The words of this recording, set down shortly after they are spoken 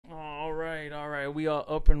All right. We are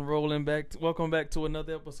up and rolling back. Welcome back to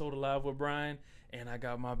another episode of Live with Brine. And I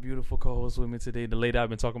got my beautiful co-host with me today, the lady I've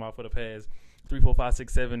been talking about for the past 3, 4, 5,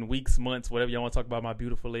 6, 7 weeks, months, whatever y'all want to talk about. My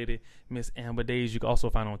beautiful lady, Miss Amber Daze. You can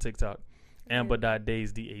also find her on TikTok,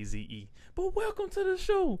 Amber.Daze, D-A-Z-E. But welcome to the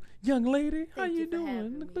show, young lady. How you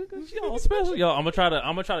doing? Look at y'all special. Y'all, I'm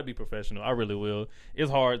gonna try to be professional. I really will.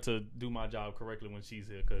 It's hard to do my job correctly when she's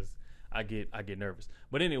here because I get nervous.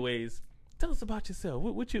 But anyways, tell us about yourself.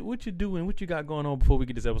 What you doing? What you got going on before we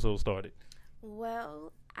get this episode started?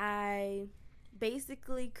 Well, I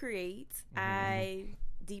basically create. I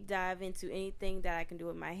deep dive into anything that I can do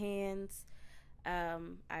with my hands. I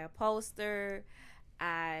upholster.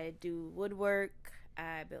 I do woodwork.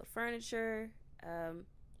 I build furniture.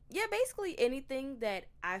 Basically anything that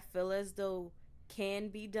I feel as though can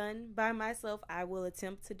be done by myself, I will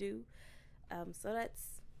attempt to do. So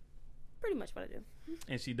that's pretty much what I do.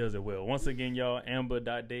 And she does it well. Once again, y'all,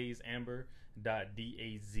 Amber.Daze,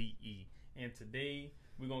 Amber.Daze. And today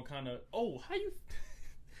we're gonna kind of how you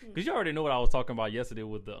because you already know what I was talking about yesterday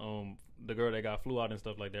with the girl that got flew out and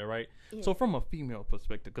stuff like that, right? Yeah. So from a female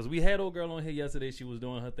perspective, because we had old girl on here yesterday, she was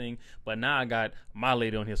doing her thing, but now I got my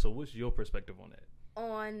lady on here. So what's your perspective on that?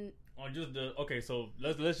 On just the so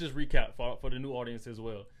let's just recap for the new audience as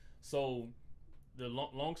well. So the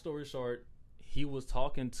long story short, he was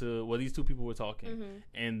talking to these two people were talking,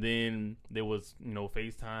 and then there was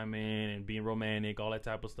FaceTiming and being romantic, all that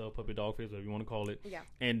type of stuff, puppy dog face, whatever you want to call it. Yeah.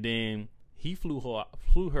 And then he flew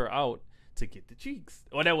her out to get the cheeks.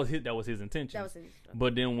 Or that was his intention. That was his.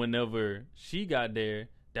 But then whenever she got there,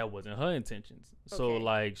 that wasn't her intentions. So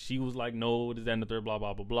like she was like, no, this, that, and the third, blah,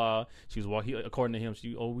 blah, blah, blah. She was walking, according to him,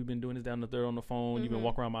 we've been doing this, that, and the third on the phone. You've been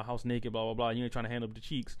walking around my house naked, blah, blah, blah. You ain't trying to hand up the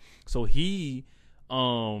cheeks. So he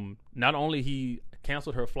not only he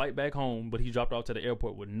canceled her flight back home, but he dropped her off to the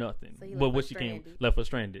airport with nothing. So but what she left her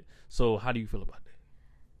stranded. So how do you feel about that?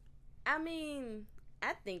 I mean,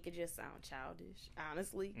 I think it just sounds childish,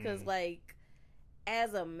 honestly, because like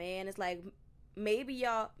as a man, it's like maybe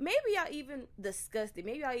y'all even discussed it.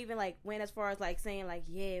 Maybe y'all even like went as far as like saying like,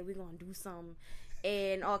 yeah, we're gonna do something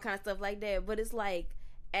and all kind of stuff like that. But it's like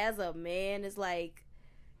as a man, it's like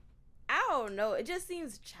I don't know. It just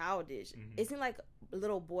seems childish. It seems like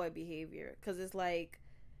little boy behavior because it's like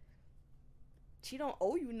she don't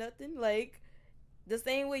owe you nothing. Like the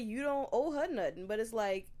same way you don't owe her nothing. But it's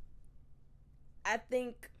like I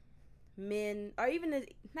think men, or even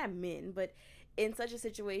not men, but in such a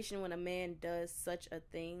situation when a man does such a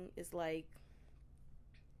thing, it's like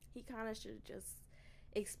he kind of should just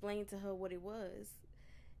explain to her what it was.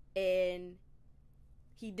 And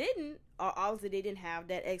he didn't, or obviously they didn't have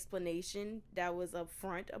that explanation that was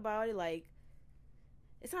upfront about it. Like,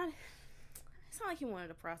 it's not like he wanted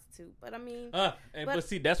a prostitute, but I mean... but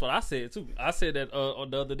see, that's what I said, too. I said that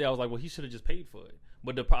the other day, I was like, well, he should have just paid for it.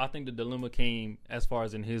 But I think the dilemma came as far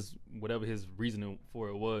as in whatever his reasoning for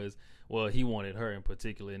it was. Well, he wanted her in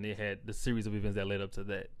particular, and they had the series of events that led up to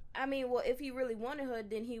that. I mean, well, if he really wanted her,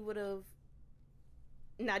 then he would have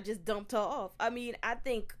not just dumped her off. I mean, I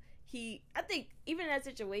think even in that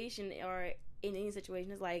situation or in any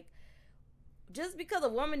situation, it's like just because a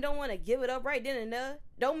woman don't want to give it up right then and there,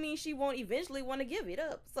 don't mean she won't eventually want to give it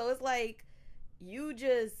up. So it's like you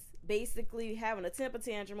just basically having a temper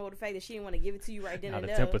tantrum over the fact that she didn't want to give it to you right then and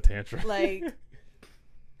there. Not a temper tantrum. Like,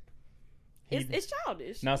 it's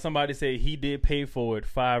childish. Now, somebody say he did pay for it.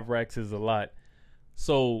 5 racks is a lot.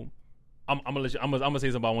 So, I'm gonna say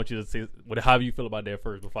something. I want you to say how you feel about that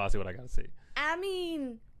first before I say what I gotta say. I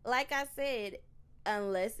mean, like I said,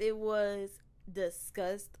 unless it was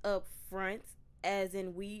discussed up front, as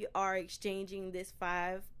in we are exchanging this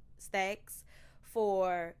 5 stacks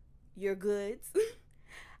for your goods.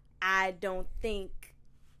 I don't think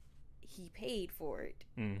he paid for it.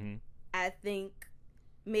 I think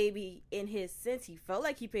maybe in his sense he felt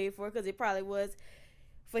like he paid for it because it probably was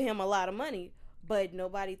for him a lot of money, but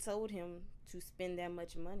nobody told him to spend that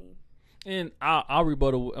much money. And I'll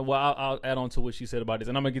rebuttal. Well, I'll add on to what she said about this,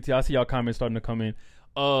 and I'm gonna get to. I see y'all comments starting to come in.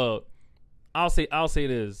 I'll say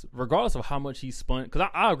this. Regardless of how much he spent, because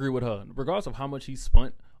I agree with her. Regardless of how much he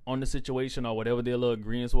spent on the situation or whatever their little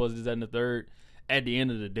agreements was, this, that, and the third. At the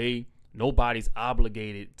end of the day, nobody's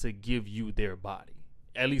obligated to give you their body.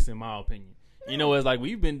 At least in my opinion. You know, it's like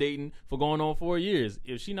we've been dating for going on 4 years.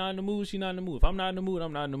 If she not in the mood, she not in the mood. If I'm not in the mood,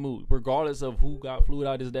 I'm not in the mood. Regardless of who got fluid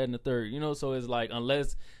out, this, that, and the third. You know, so it's like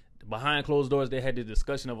unless behind closed doors they had the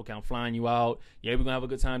discussion of, okay, I'm flying you out. Yeah, we're going to have a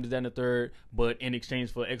good time, this, that, and the third. But in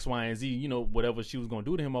exchange for X, Y, and Z, you know, whatever she was going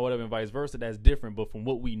to do to him or whatever and vice versa, that's different. But from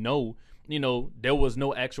what we know, you know, there was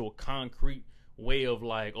no actual concrete way of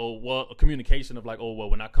like, oh, well, a communication of like, oh, well,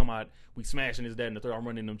 when I come out, we smashing this, that, and the third, I'm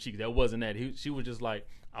running them cheeks. That wasn't that. She was just like,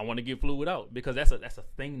 I want to get fluid out, because that's a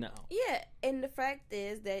thing now. Yeah, and the fact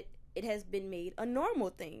is that it has been made a normal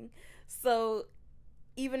thing. So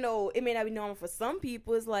even though it may not be normal for some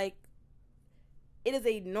people, it's like it is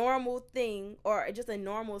a normal thing, or just a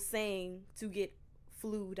normal saying, to get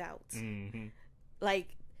flued out. Mm-hmm.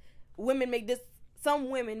 Like,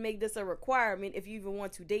 some women make this a requirement if you even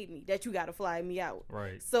want to date me, that you got to fly me out.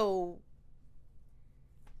 Right. So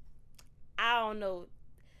I don't know.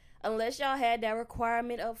 Unless y'all had that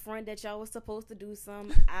requirement up front that y'all was supposed to do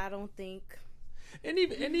something, I don't think. And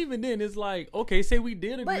even then, it's like, okay, say we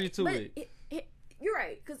did agree to it. You're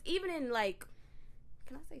right, because even in, like,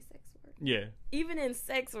 can I say sex work? Yeah. Even in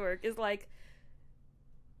sex work, it's like,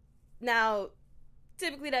 now,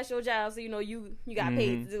 typically that's your job, so you got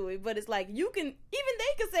paid to do it. But it's like, they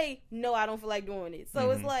can say, no, I don't feel like doing it.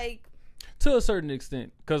 So it's like, to a certain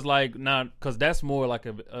extent, because that's more like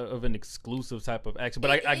of an exclusive type of action.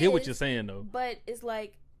 But I get what you're saying, though. But it's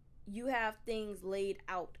like, you have things laid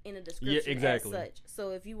out in a description, yeah, exactly, as such.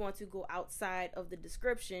 So if you want to go outside of the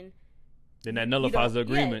description, then that nullifies the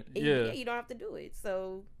agreement. Yeah, you don't have to do it.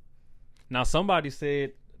 So now somebody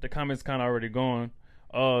said, the comments kind of already gone.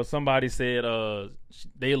 Somebody said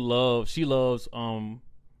she loves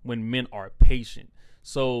when men are patient.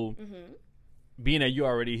 So being that you're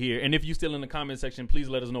already here, and if you're still in the comment section, please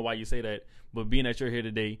let us know why you say that. But being that you're here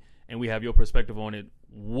today and we have your perspective on it,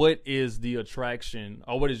 what is the attraction,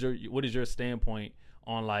 or what is your standpoint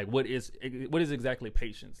on, like, what is exactly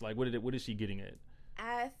patience? Like, what is she getting at?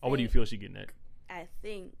 Or what do you feel she's getting at? I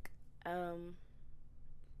think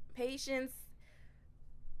patience,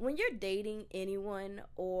 when you're dating anyone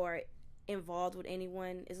or involved with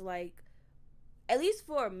anyone, is like, at least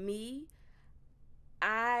for me,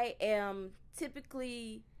 I am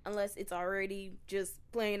typically, unless it's already just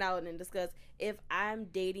playing out and discussed, if I'm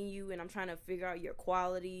dating you and I'm trying to figure out your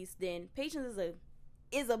qualities, then patience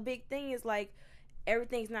is a big thing. It's like,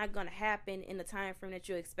 everything's not going to happen in the time frame that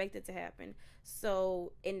you expect it to happen.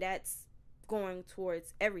 So, and that's going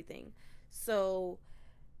towards everything. So,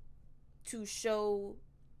 to show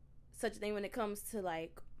such a thing when it comes to,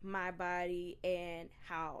 like, my body and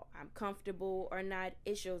how I'm comfortable or not,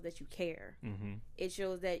 it shows that you care. It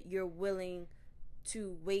shows that you're willing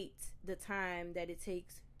to wait the time that it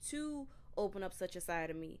takes to open up such a side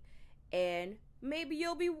of me. And maybe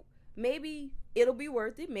it'll be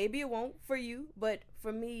worth it, maybe it won't for you, but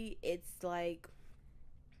for me, it's like,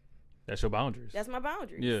 that's your boundaries. That's my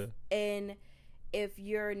boundaries. Yeah. And if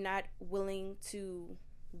you're not willing to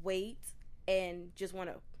wait and just want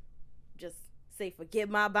to just say, forget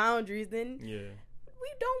my boundaries, then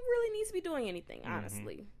we don't really need to be doing anything,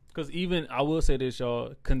 honestly. Because even, I will say this,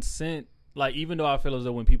 y'all, consent, like, even though I feel as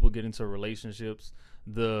though when people get into relationships,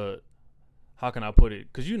 how can I put it?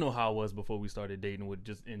 Because you know how it was before we started dating, with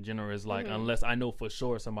just in general, is like, unless I know for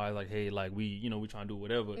sure somebody's like, hey, like, we trying to do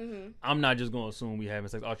whatever, I'm not just going to assume we having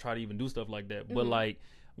sex. I'll try to even do stuff like that. But like,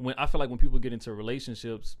 when I feel like when people get into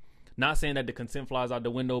relationships, not saying that the consent flies out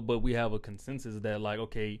the window, but we have a consensus that, like,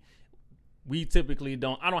 okay, we typically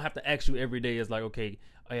I don't have to ask you every day. It's like, okay,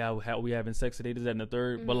 yeah, we having sex today, this, that, and the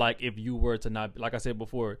third. But like, if you were to not, like I said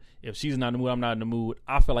before, if she's not in the mood, I'm not in the mood,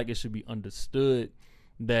 I feel like it should be understood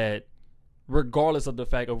that regardless of the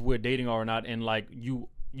fact of we're dating or not, and like, you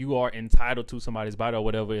are entitled to somebody's body or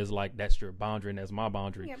whatever, is like, that's your boundary and that's my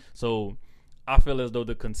boundary. Yep. So I feel as though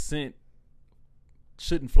the consent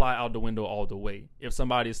shouldn't fly out the window all the way. If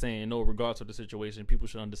somebody is saying no, regardless of the situation, people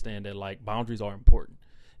should understand that, like, boundaries are important.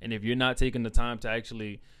 And if you're not taking the time to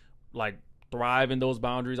actually, like, thrive in those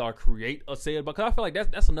boundaries or create a say, because I feel like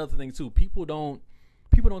that's another thing too. People don't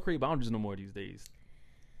create boundaries no more these days.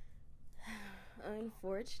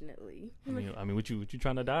 Unfortunately. I mean, what you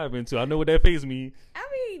trying to dive into? I know what that face means. I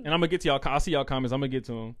mean, and I'm gonna get to y'all. I see y'all comments. I'm gonna get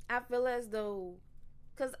to them. I feel as though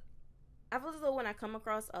when I come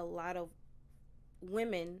across a lot of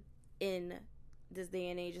women in this day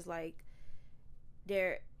and age, is like,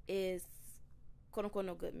 there is, quote unquote,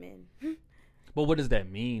 no good men. But what does that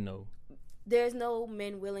mean, though? There's no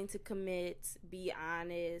men willing to commit, be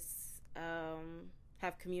honest,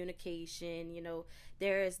 have communication.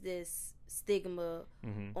 There is this stigma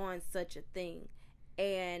on such a thing.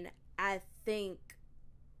 And I think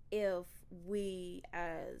if we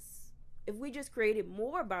just created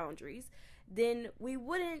more boundaries, then we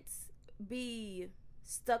wouldn't be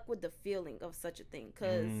stuck with the feeling of such a thing.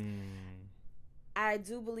 Because I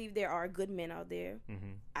do believe there are good men out there.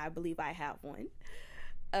 I believe I have one.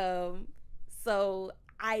 So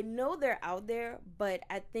I know they're out there, but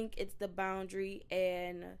I think it's the boundary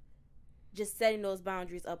and just setting those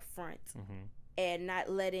boundaries up front and not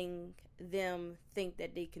letting them think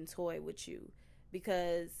that they can toy with you,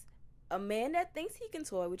 because a man that thinks he can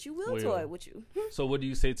toy with you will toy with you. So what do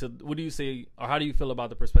you say, or how do you feel about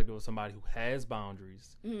the perspective of somebody who has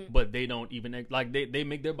boundaries, but they don't even, like, they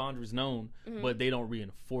make their boundaries known, but they don't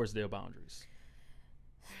reinforce their boundaries?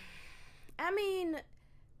 I mean,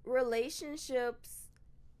 relationships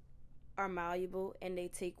are malleable and they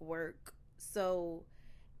take work. So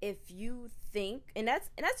if you think, and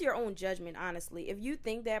that's your own judgment, honestly, if you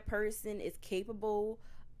think that person is capable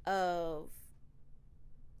of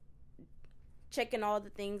checking all the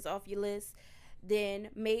things off your list, then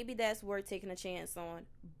maybe that's worth taking a chance on.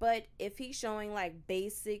 But if he's showing like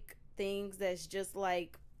basic things that's just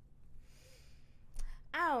like,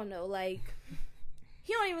 I don't know, like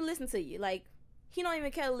he don't even listen to you, like he don't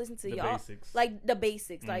even care to listen to you, like the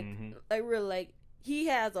basics, like really, like he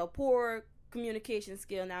has a poor communication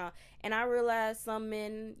skill now. And I realize some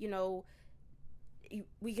men, you know,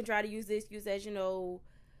 we can try to use this excuse as, you know,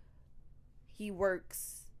 he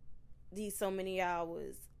works these so many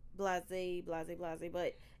hours, blase,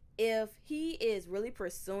 but if he is really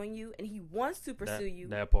pursuing you and he wants to pursue you,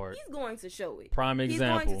 that part, he's going to show it. Prime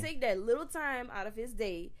example. He's going to take that little time out of his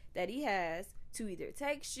day that he has to either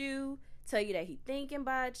text you, tell you that he's thinking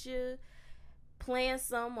about you, plan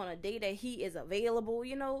some on a day that he is available.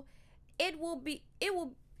 You know, you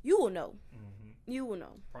will know. You will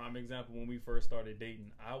know. Prime example, when we first started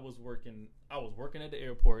dating, I was working at the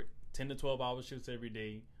airport, 10 to 12 hour shifts every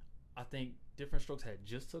day. I think Different Strokes had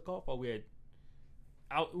just took off, or we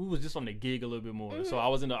was just on the gig a little bit more. So I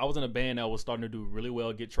was in a band that was starting to do really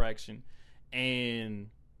well, get traction, and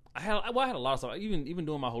I had a lot of stuff. Even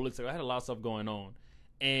doing my holistic, I had a lot of stuff going on.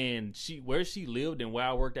 And where she lived and where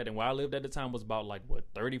I worked at and where I lived at the time was about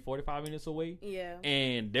 30, 45 minutes away. Yeah.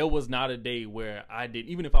 And there was not a day where I did,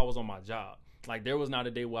 even if I was on my job, like there was not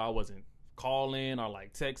a day where I wasn't calling or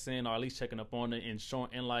like texting or at least checking up on it and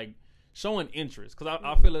showing interest. Because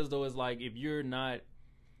I feel as though it's like, if you're not,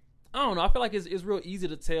 I don't know, I feel like it's real easy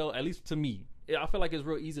to tell, at least to me, I feel like it's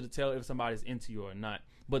real easy to tell if somebody's into you or not.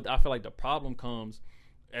 But I feel like the problem comes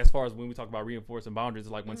as far as when we talk about reinforcing boundaries,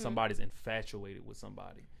 it's like when somebody's infatuated with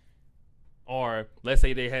somebody. Or let's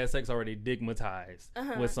say they had sex already, digmatized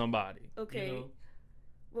with somebody. Okay. You know?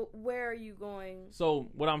 Well, where are you going? So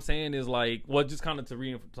what I'm saying is like, well, just kind of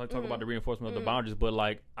to talk about the reinforcement of the boundaries, but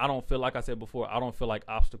like, I don't feel, like I said before, I don't feel like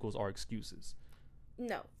obstacles are excuses.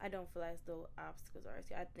 No, I don't feel as though obstacles are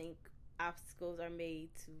excuses. I think obstacles are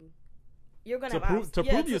made to, you're going to prove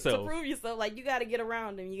yourself. To prove yourself. Like, you got to get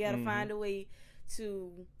around them. You got to find a way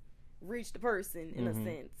to reach the person in a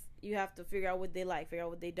sense. You have to figure out what they like, figure out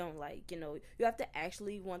what they don't like. You know, you have to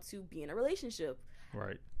actually want to be in a relationship.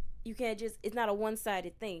 Right. You can't just, it's not a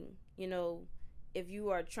one-sided thing. You know, if you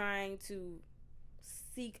are trying to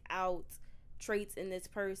seek out traits in this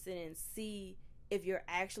person and see if you're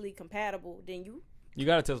actually compatible, then you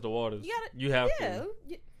got to test the waters. You have to.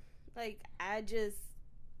 Like,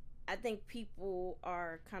 I think people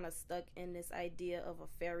are kind of stuck in this idea of a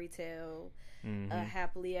fairy tale,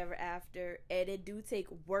 happily ever after, and it do take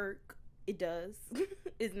work. It does.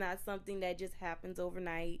 It's not something that just happens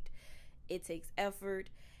overnight. It takes effort,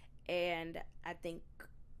 and I think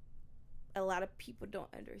a lot of people don't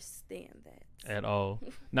understand that at all.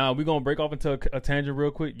 Now we're gonna break off into a tangent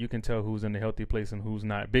real quick. You can tell who's in the healthy place and who's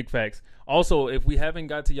not. Big facts. Also, if we haven't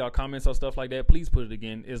got to y'all comments or stuff like that, please put it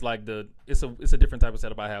again. It's like it's a different type of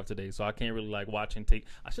setup I have today, so I can't really like watch and take.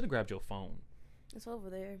 I should have grabbed your phone. It's over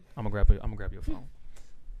there. I'm gonna grab your phone.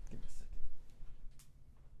 Give me a second.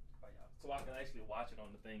 So I can actually watch it on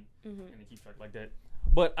the thing and then keep track like that.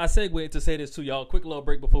 But I segue to say this too, y'all. Quick little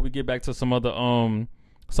break before we get back to some other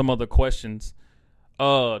questions.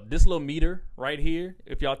 This little meter right here,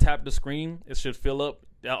 if y'all tap the screen, it should fill up.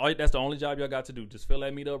 That's the only job y'all got to do. Just fill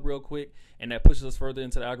that meter up real quick, and that pushes us further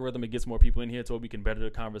into the algorithm. It gets more people in here so we can better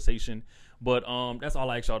the conversation. But that's all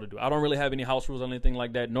I ask y'all to do. I don't really have any house rules or anything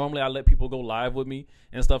like that. Normally I let people go live with me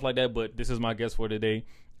and stuff like that, but this is my guest for today,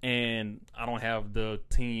 and I don't have the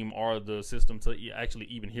team or the system to actually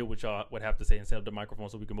even hear what y'all would have to say and set up the microphone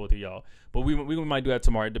so we can both hear y'all. But we might do that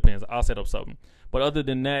tomorrow. It depends. I'll set up something. But other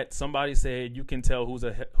than that, somebody said you can tell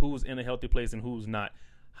who's in a healthy place and who's not.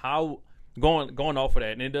 How going off of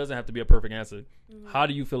that, and it doesn't have to be a perfect answer. How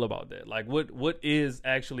do you feel about that? Like, what is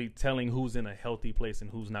actually telling who's in a healthy place and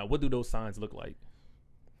who's not? What do those signs look like?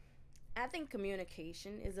 I think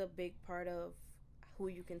communication is a big part of who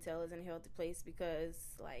you can tell is in a healthy place, because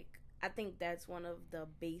like I think that's one of the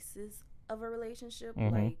bases of a relationship.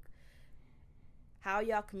 Like how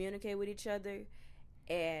y'all communicate with each other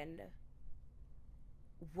and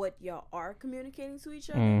what y'all are communicating to each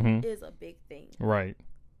other is a big thing. Right.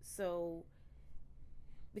 So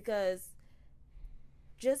because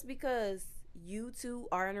just because you two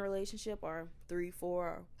are in a relationship, or 3, 4,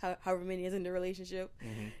 or however many is in the relationship,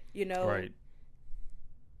 you know, right.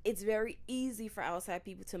 It's very easy for outside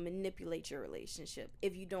people to manipulate your relationship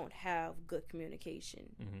if you don't have good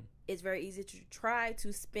communication. It's very easy to try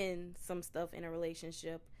to spin some stuff in a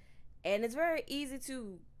relationship, and it's very easy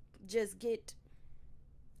to just get,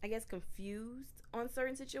 I guess, confused on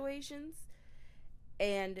certain situations.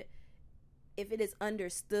 And if it is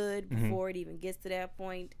understood before it even gets to that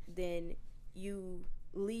point, then you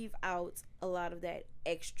leave out a lot of that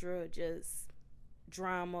extra just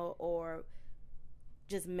drama or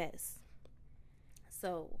just mess.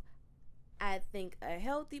 So I think a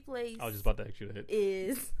healthy place, I was just about to ask you that,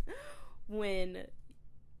 is when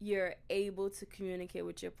you're able to communicate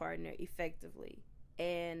with your partner effectively,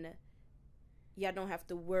 and y'all don't have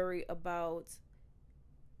to worry about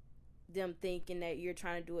them thinking that you're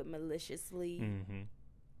trying to do it maliciously.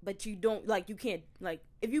 But you don't, like, you can't, like,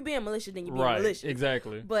 if you're being malicious, then you're being malicious.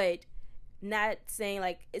 Exactly. But not saying,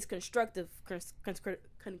 like, it's constructive constructive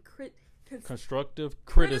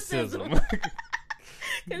criticism.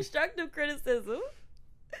 Constructive criticism.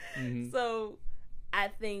 So I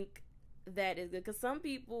think that is good, because some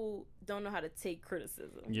people don't know how to take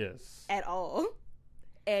criticism. Yes. At all.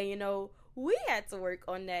 And, you know, we had to work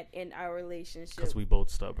on that in our relationship. Because we both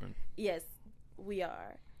stubborn. Yes, we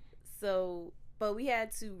are. So, but we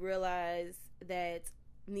had to realize that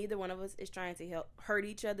neither one of us is trying to hurt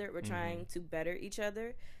each other. We're trying to better each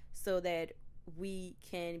other so that we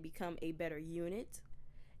can become a better unit.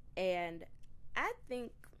 And I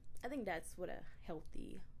think that's what a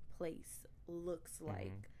healthy place looks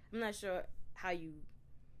like. I'm not sure how you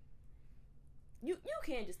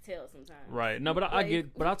can't just tell sometimes. Right. No, but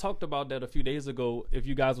I talked about that a few days ago. If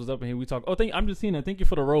you guys was up in here, we talked. I'm just seeing that. Thank you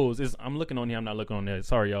for the rose. I'm looking on here. I'm not looking on there.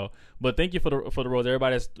 Sorry, y'all. But thank you for the rose.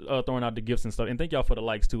 Everybody that's throwing out the gifts and stuff. And thank y'all for the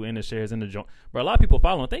likes too, and the shares and the joint. But a lot of people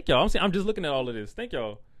following. Thank y'all. I'm just looking at all of this. Thank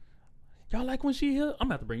y'all. Y'all like when she here? I'm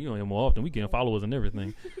gonna have to bring you on here more often. We getting followers and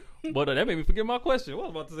everything. But that made me forget my question.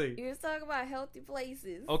 What was I about to say? You was talking about healthy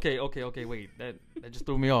places. Okay. Wait, that just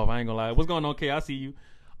threw me off. I ain't gonna lie. What's going on? Okay, I see you.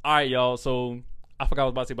 All right, y'all. So I forgot what I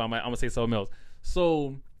was about to say, but I'm gonna say something else.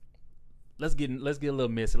 So let's get a little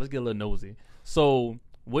messy. Let's get a little nosy. So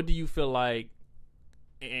what do you feel like?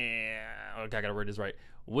 Okay, I gotta word this right.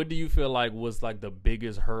 What do you feel like was like the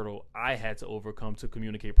biggest hurdle I had to overcome to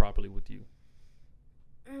communicate properly with you?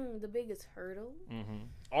 The biggest hurdle?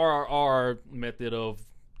 Or our method of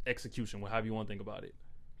execution, however you want to think about it.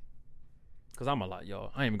 Because I'm a lot,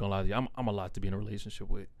 y'all. I ain't even gonna lie to you. I'm a lot to be in a relationship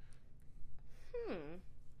with.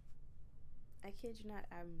 I kid you not.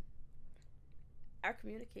 Our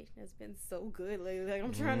communication has been so good lately. Like,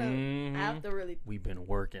 I'm trying to. I have to really. We've been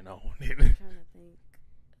working on it. I'm trying to think.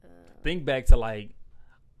 Think back to, like,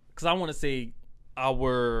 because I want to say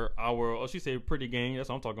our. She said pretty gang. That's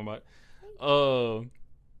what I'm talking about.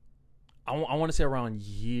 I want to say around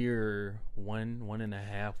year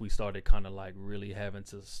 1.5, we started kind of like really having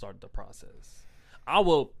to start the process.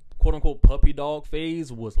 Our quote unquote puppy dog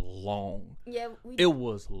phase was long. Yeah, it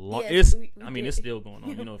was long. Yes, it's still going on.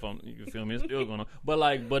 You know, you feel me? It's still going on.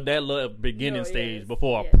 But that little beginning stage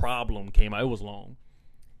before a problem came out, it was long.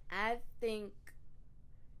 I think.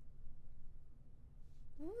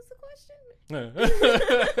 What was the question?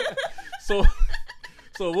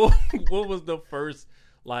 So what was the first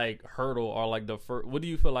like hurdle, or like the first? What do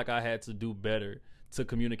you feel like I had to do better to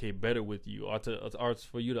communicate better with you, or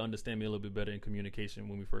for you to understand me a little bit better in communication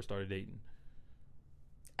when we first started dating?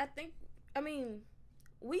 I mean,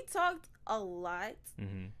 we talked a lot,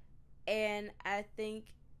 and I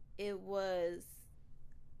think it was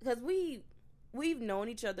because we've known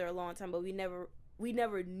each other a long time, but we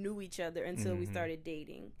never knew each other until we started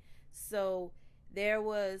dating. So there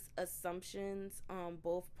was assumptions on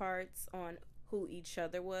both parts on who each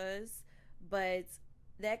other was, but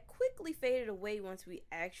that quickly faded away once we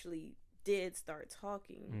actually did start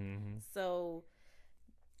talking. So,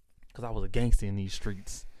 because I was a gangster in these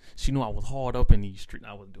streets, she knew I was hard up in these streets.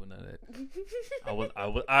 I wasn't doing none of that.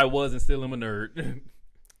 I was and still am a nerd.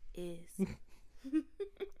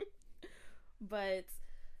 But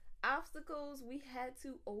obstacles we had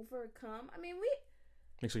to overcome. I mean,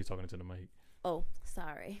 make sure you're talking into the mic. Oh,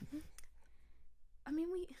 sorry. I mean,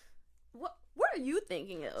 what are you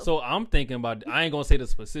thinking of? So I'm thinking about, I ain't gonna say the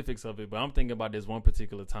specifics of it, but I'm thinking about this one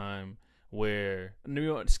particular time where,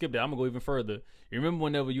 skip that, I'm gonna go even further. You remember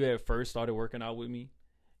whenever you had first started working out with me?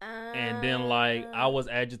 And then like I was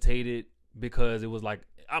agitated because it was like,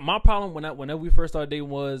 my problem whenever we first started dating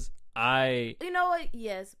was you know what?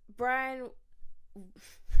 Yes, Brine,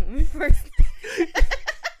 when we first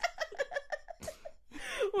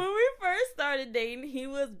when we first started dating, he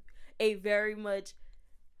was a very much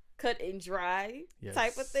cut and dry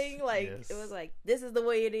type of thing. Like, it was like, this is the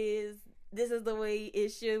way it is. This is the way it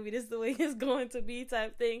should be. This is the way it's going to be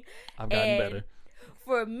type thing. I've gotten better.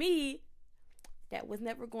 For me, that was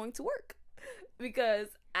never going to work because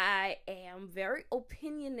I am very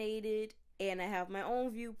opinionated and I have my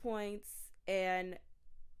own viewpoints, and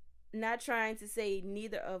not trying to say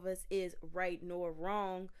neither of us is right nor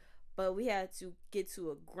wrong, but we had to get to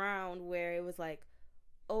a ground where it was like,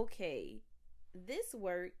 okay, this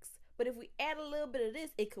works, but if we add a little bit of this,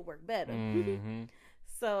 it could work better. Mm-hmm.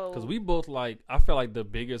 So, because we both I feel like the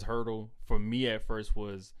biggest hurdle for me at first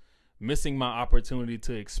was missing my opportunity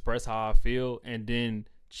to express how I feel, and then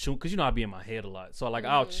chew, because I be in my head a lot. So like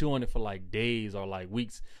I'll chew on it for like days or like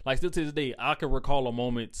weeks. Like still to this day, I can recall a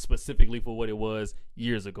moment specifically for what it was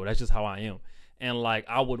years ago. That's just how I am. And like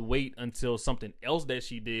I would wait until something else that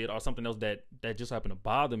she did or something else that just happened to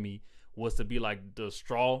bother me was to be like the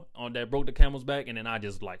straw on that broke the camel's back, and then I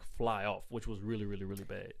just like fly off, which was really, really, really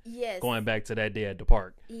bad. Yes. Going back to that day at the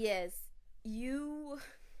park. Yes. I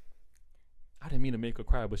didn't mean to make her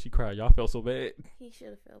cry, but she cried. Y'all felt so bad. He should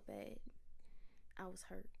have felt bad. I was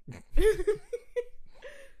hurt.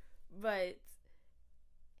 But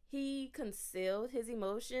he concealed his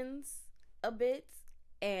emotions a bit,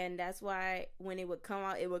 and that's why when it would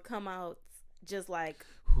come out just like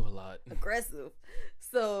a lot aggressive.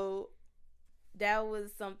 So that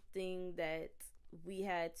was something that we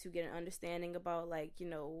had to get an understanding about, like,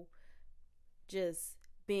 just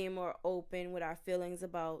being more open with our feelings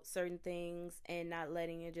about certain things and not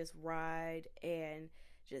letting it just ride and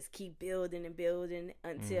just keep building and building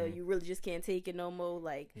until you really just can't take it no more.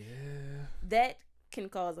 Like, that can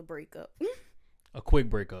cause a breakup. A quick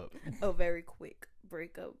breakup. A very quick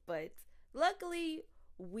breakup. But luckily,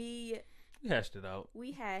 we hashed it out.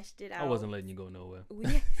 I wasn't letting you go nowhere.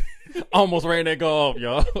 Almost ran that go off,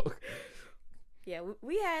 y'all. Yeah,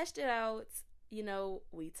 we hashed it out.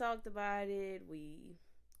 We talked about it. We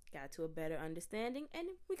got to a better understanding, and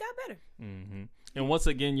we got better. Mm-hmm. And once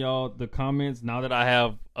again, y'all, the comments, now that I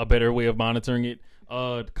have a better way of monitoring it,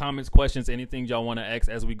 comments, questions, anything y'all want to ask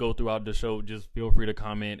as we go throughout the show, just feel free to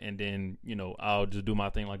comment, and then, I'll just do my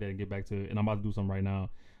thing like that and get back to it. And I'm about to do something right now.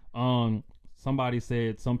 Somebody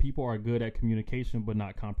said some people are good at communication but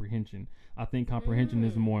not comprehension. I think comprehension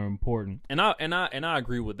is more important. And I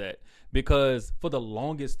agree with that, because for the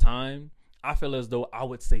longest time, I feel as though I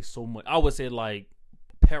would say so much. I would say like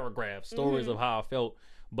paragraphs, stories of how I felt,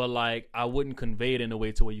 but like I wouldn't convey it in a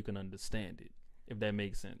way to where you can understand it, if that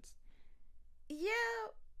makes sense.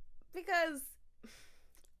 Yeah, because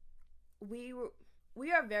we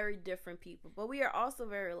are very different people, but we are also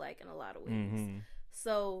very alike in a lot of ways. Mm-hmm.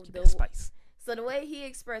 So the way he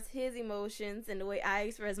expressed his emotions and the way I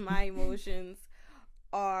express my emotions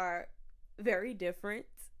are very different.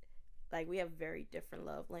 Like, we have very different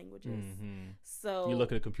love languages. Mm-hmm. So you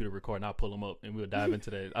look at a computer recording, I'll pull them up and we'll dive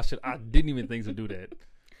into that. I didn't even think to do that.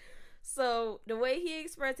 So the way he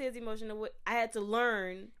expressed his emotion, I had to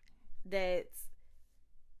learn that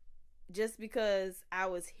just because I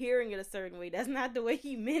was hearing it a certain way, that's not the way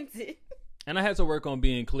he meant it. And I had to work on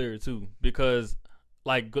being clear too, because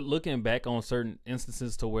like looking back on certain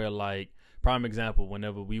instances to where, like, prime example,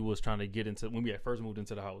 whenever we was trying to get into, when we had first moved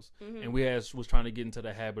into the house, and we was trying to get into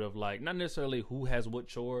the habit of like, not necessarily who has what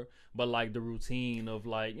chore, but like the routine of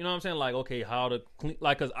like, you know what I'm saying? Like, okay, how to clean,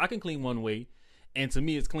 like, cause I can clean one way and to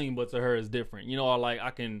me it's clean, but to her it's different, or like I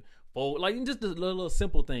can fold, like just the little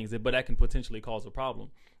simple things, but that can potentially cause a problem.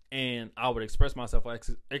 And I would express myself,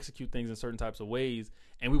 execute things in certain types of ways,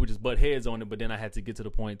 and we would just butt heads on it. But then I had to get to the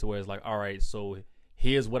point to where it's like, all right, so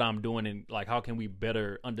here's what I'm doing, and like, how can we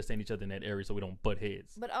better understand each other in that area so we don't butt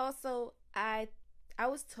heads? But also, I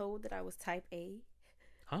was told that I was type A.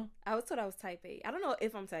 Huh? I was told I was type A. I don't know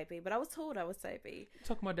if I'm type A, but I was told I was type A.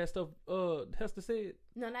 Talking about that stuff Hester said?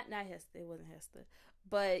 No, not Hester. It wasn't Hester.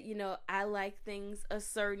 But, I like things a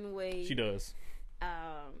certain way. She does.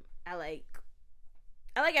 I like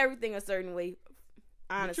everything a certain way,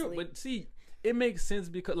 honestly. But see, it makes sense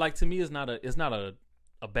because, like, to me, it's not a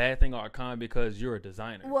bad thing or a con because you're a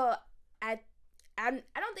designer. Well, I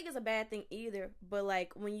don't think it's a bad thing either. But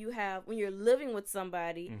like when you're living with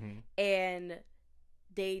somebody and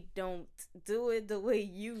they don't do it the way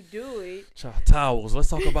you do it. Towels. Let's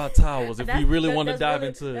talk about towels if we really want to dive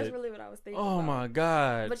into it. That's really what I was thinking. Oh about. My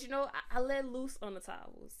God! But I let loose on the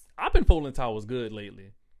towels. I've been folding towels good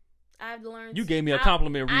lately. I've learned. You gave me a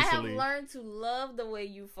compliment recently. I have learned to love the way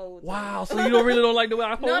you fold. Wow, so you don't like the way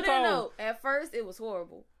I fold towels? No. At first, it was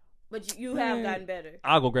horrible, but you have gotten better.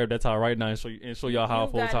 I'll go grab that towel right now and show y'all how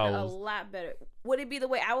I fold towels. A lot better. Would it be the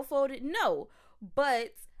way I would fold it? No,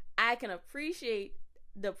 but I can appreciate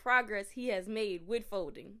the progress he has made with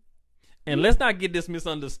folding. And let's not get this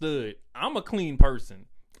misunderstood. I'm a clean person.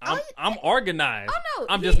 I'm organized. Oh no,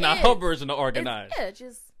 I'm just not her version of organized. It's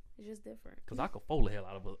just different. Cause I could fold the hell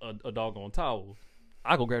out of a doggone towel.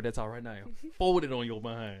 I go grab that towel right now. Fold it on your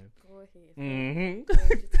behind. Go ahead.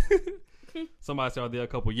 Mm-hmm. Somebody said there a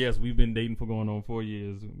couple. Yes, we've been dating for going on 4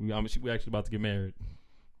 years. We actually about to get married.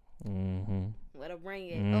 Mm-hmm. Let her bring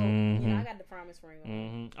it. Oh, I got the promise ring on.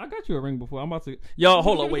 Mm-hmm. I got you a ring before. I'm about to. Yo,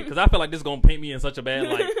 hold on, wait, because I feel like this is gonna paint me in such a bad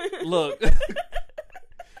light. Look,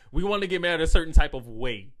 we want to get married a certain type of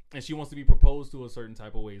way, and she wants to be proposed to a certain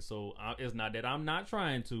type of way. So it's not that I'm not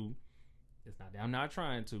trying to.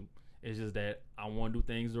 It's just that I want to do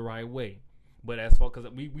things the right way. But as far, because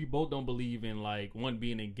we both don't believe in like one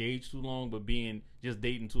being engaged too long, but being just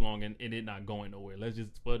dating too long and it not going nowhere. Let's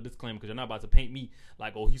just put a disclaimer, because you're not about to paint me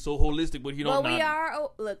like, oh, he's so holistic, but he don't. Well, we are.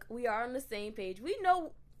 Oh, look, we are on the same page. We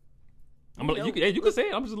know. You can say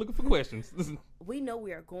it. I'm just looking for questions. We know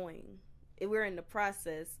we are going. We're in the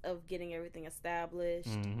process of getting everything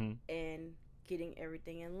established and getting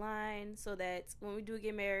everything in line, so that when we do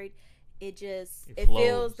get married, it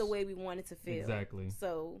feels the way we want it to feel. Exactly.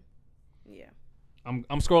 So. Yeah, I'm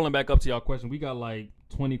scrolling back up to y'all questions. We got like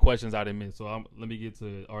 20 questions out of me, so let me get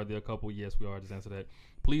to. Are there a couple? Yes, we are. Just answer that.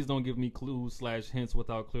 Please don't give me clues / hints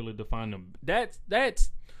without clearly defining them.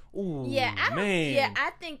 That's. Ooh, yeah, man. Yeah,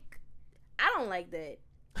 I think I don't like that.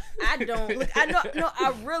 I don't. Look, I know. No,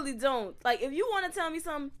 I really don't. Like, if you want to tell me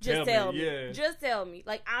something, just tell me. Yeah. Just tell me.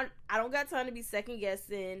 Like, I don't got time to be second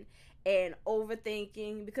guessing and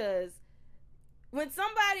overthinking, because. When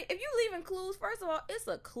somebody, if you leaving clues, first of all, it's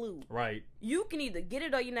a clue. Right. You can either get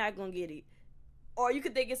it or you're not going to get it. Or you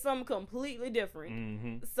could think it's something completely different.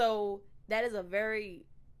 Mm-hmm. So, that is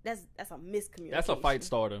that's a miscommunication. That's a fight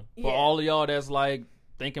starter. For all of y'all that's like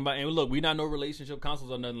thinking about, and look, we not no relationship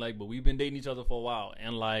counselors or nothing like, but we've been dating each other for a while.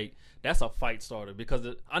 And like, that's a fight starter, because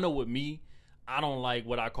I know with me, I don't like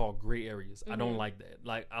what I call gray areas. I don't like that.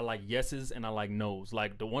 Like, I like yeses and I like nos.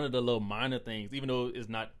 Like, one of the little minor things, even though it's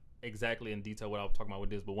not exactly in detail what I was talking about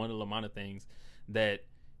with this, but one of the minor things that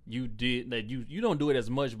you did that you don't do it as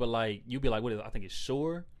much, but like you be like, what is it? I think it's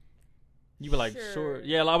sure. You be like, sure.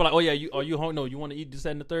 Yeah, I'll be like, oh yeah, you home? No, you want to eat this,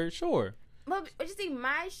 that, and the third? Sure. But you see,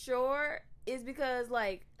 my sure is because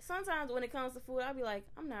like sometimes when it comes to food, I'll be like,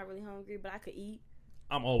 I'm not really hungry, but I could eat.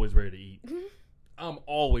 I'm always ready to eat. I'm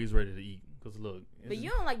always ready to eat, because look. But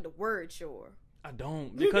you don't like the word sure. I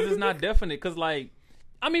don't, because it's not definite. Because like,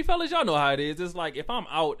 I mean, fellas, y'all know how it is. It's like, if I'm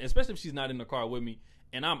out, especially if she's not in the car with me,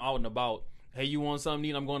 and I'm out and about, hey, you want something to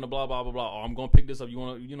eat? I'm going to blah, blah, blah, blah. Or I'm going to pick this up. You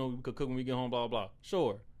want to, we could cook when we get home, blah, blah, blah.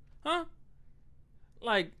 Sure. Huh?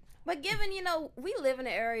 Like. But given, we live in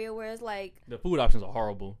an area where it's like. The food options are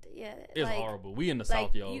horrible. Yeah. It's like, horrible. We in the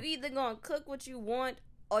South, y'all. You either going to cook what you want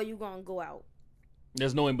or you going to go out.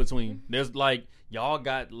 There's no in between. Mm-hmm. There's like, y'all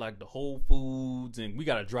got like the Whole Foods, and we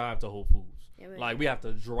got to drive to Whole Foods. Like, we have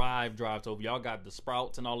to drive to. Y'all got the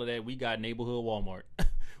Sprouts and all of that. We got neighborhood Walmart.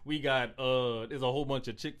 We got there's a whole bunch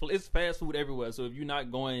of Chick-fil-A. It's fast food everywhere. So if you're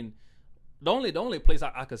not going, the only place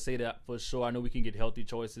I could say that for sure, I know we can get healthy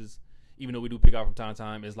choices, even though we do pick out from time to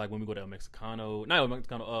time, is like when we go to El Mexicano, not El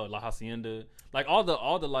Mexicano, La Hacienda, like all the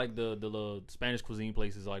like the Spanish cuisine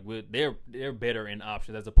places. Like they're better in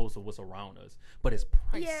options as opposed to what's around us. But it's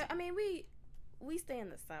pricey. Yeah, I mean we stay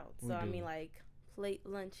in the South, so I mean like. Plate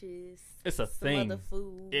lunches. It's a thing. Other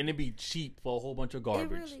food. And it'd be cheap for a whole bunch of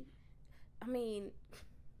garbage. Really, I mean,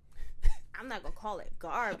 I'm not gonna call it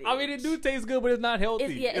garbage. I mean, it do taste good, but it's not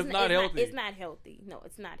healthy. It's not healthy. It's not healthy. No,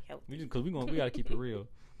 it's not healthy. Because we gotta keep it real.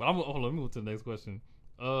 But let me go to the next question.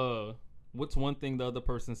 What's one thing the other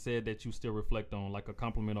person said that you still reflect on, like a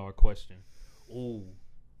compliment or a question? Ooh.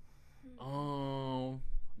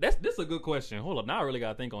 This a good question. Hold up, now I really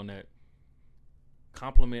gotta think on that.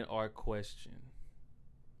 Compliment or question.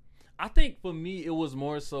 I think for me, it was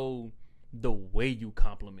more so the way you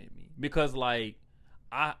compliment me, because like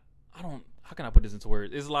I don't, how can I put this into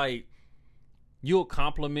words? It's like you'll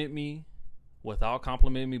compliment me without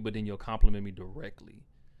complimenting me, but then you'll compliment me directly.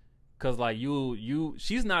 Cause like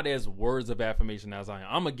she's not as words of affirmation as I am.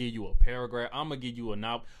 I'm gonna give you a paragraph. I'm gonna give you a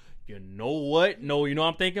novel. You know what? No, you know what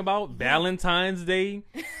I'm thinking about? Valentine's Day.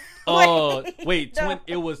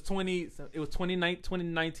 It was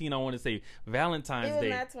 2019. I want to say Valentine's Day.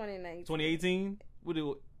 It was not 2019. 2018.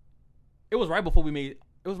 It was right before we made.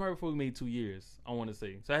 It was right before we made 2 years. I want to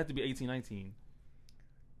say, so it had to be 18, 19.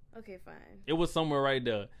 Okay, fine. It was somewhere right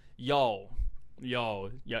there, y'all.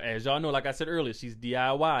 As y'all know, like I said earlier, she's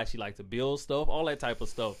DIY. She likes to build stuff, all that type of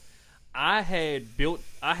stuff. I had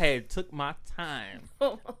took my time.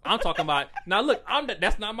 I'm talking about now. Look,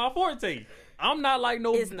 that's not my forte. I'm not like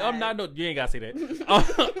no. It's not. I'm not no. You ain't gotta say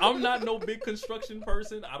that. I'm not no big construction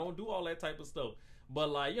person. I don't do all that type of stuff. But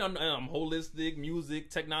like, you know, I'm holistic, music,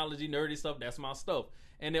 technology, nerdy stuff. That's my stuff.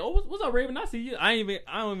 And then, what's up, Raven? I see you. I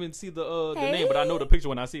don't even see the name, but I know the picture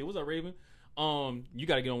when I see it. What's up, Raven? You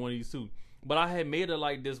gotta get on one of these too. But I had made it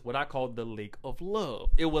like this, what I call the Lake of Love.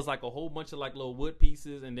 It was like a whole bunch of like little wood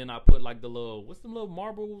pieces, and then I put like the little, what's the little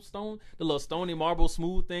marble stone, the little stony marble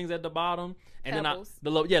smooth things at the bottom, and Pebbles.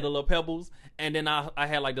 then the little pebbles, and then I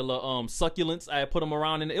had like the little succulents. I had put them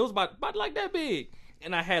around, and it was about like that big,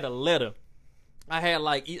 and I had a letter. I had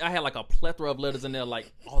like a plethora of letters in there,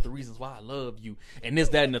 like all the reasons why I love you, and this,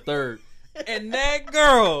 that, and the third. And that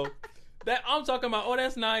girl, that I'm talking about, oh,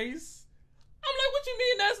 that's nice. I'm like, what you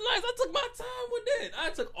mean that's nice? I took my time with that. I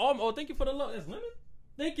took all. Thank you for the love. That's Lemon.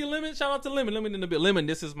 Thank you, Lemon. Shout out to Lemon. Lemon in the bit. Lemon,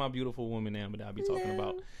 this is my beautiful woman now that I'll be talking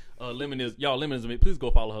about. Lemon is amazing. Please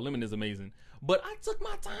go follow her. Lemon is amazing. But I took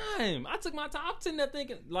my time. I'm sitting there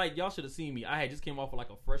thinking, like, y'all should have seen me. I had just came off of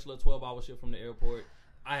like a fresh little 12-hour shift from the airport.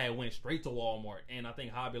 I had went straight to Walmart and I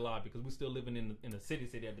think Hobby Lobby because we still living in the city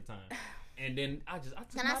at the time. And then I took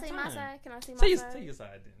Can my I say time. my side? Can I say my side? Say your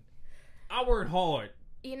side then. I worked hard.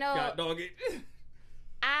 You know, God dog it.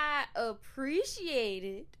 I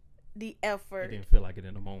appreciated the effort. It didn't feel like it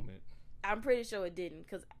in the moment. I'm pretty sure it didn't,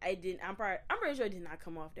 because I didn't. I'm pretty sure it did not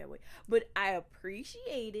come off that way. But I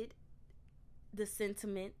appreciated the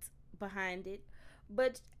sentiment behind it.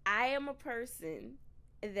 But I am a person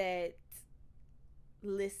that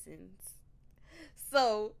listens,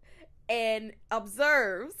 and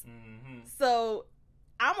observes. Mm-hmm. So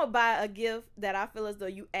I'm gonna buy a gift that I feel as though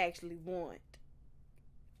you actually want.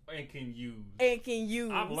 And can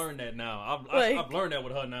use. I've learned that now. I've learned that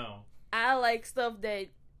with her now. I like stuff that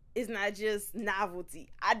is not just novelty.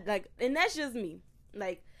 And that's just me.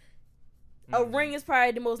 Like, a ring is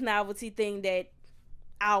probably the most novelty thing that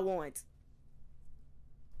I want.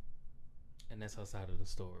 And that's her side of the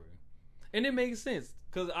story. And it makes sense.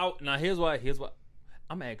 Here's why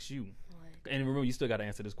I'm gonna ask you. What? And remember, you still gotta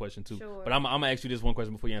answer this question too. Sure. But I'm gonna ask you this one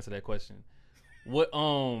question before you answer that question. What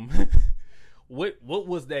What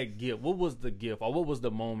was that gift? What was the gift, or what was the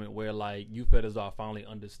moment where like you felt as though I finally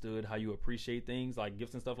understood how you appreciate things, like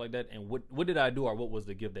gifts and stuff like that? And what did I do, or what was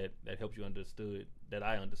the gift that helped you understood that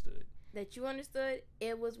I understood? That you understood?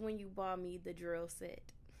 It was when you bought me the drill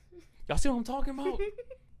set. Y'all see what I'm talking about?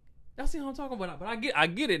 Y'all see what I'm talking about? But I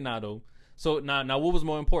get it now though. So now what was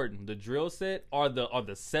more important, the drill set or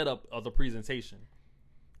the setup of the presentation?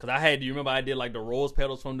 Cause you remember I did like the rose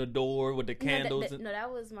petals from the door with the candles. That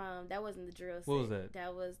wasn't the drill set. What was that?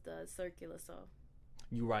 That was the circular saw.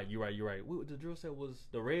 You're right. The drill set was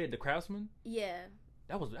the the Craftsman? Yeah.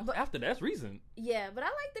 That was after that's recent. Yeah, but I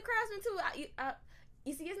like the Craftsman too.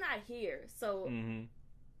 You see, it's not here, so. Mm-hmm.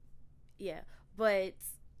 Yeah, but.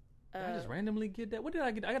 Did I just randomly get that? What did I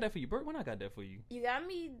get? I got that for you, Bert. When I got that for you? You got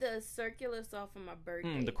me the circular saw for my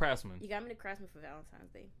birthday. The Craftsman. You got me the Craftsman for Valentine's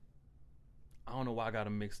Day. I don't know why I got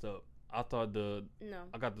them mixed up. I thought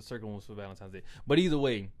I got the circular ones for Valentine's Day. But either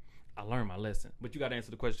way, I learned my lesson. But you got to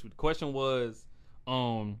answer the question. The question was,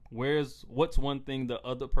 what's one thing the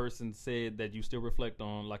other person said that you still reflect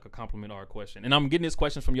on, like a compliment or a question? And I'm getting this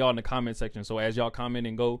question from y'all in the comment section. So as y'all comment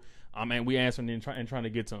and go, and we answering and trying to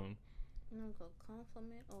get to them. A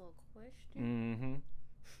compliment or a question?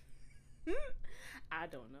 Mm-hmm. I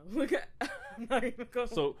don't know. I'm not even going.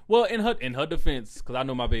 So, well, in her defense, because I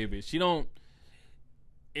know my baby, she don't.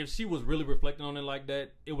 If she was really reflecting on it like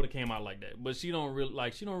that, it would have came out like that. But she don't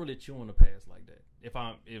really chew on the past like that.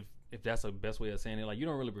 If that's the best way of saying it, like you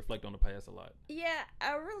don't really reflect on the past a lot. Yeah,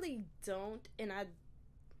 I really don't, and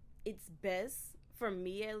it's best for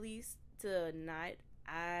me at least to not.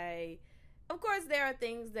 Of course, there are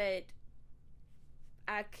things that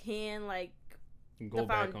I can like go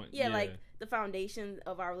back on. Yeah, like the foundation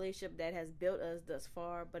of our relationship that has built us thus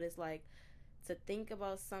far. But it's like to think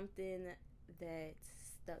about something that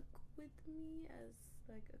stuck with me as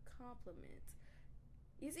like a compliment.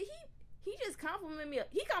 You see, he just complimented me.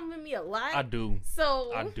 He complimented me a lot. I do.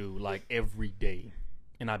 So I do, like every day,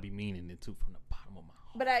 and I be meaning it too from the bottom of my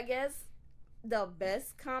heart. But I guess the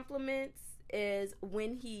best compliments is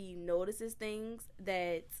when he notices things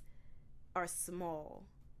that are small.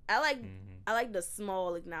 I like the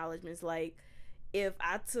small acknowledgments. Like if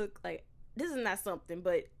I took like, this is not something,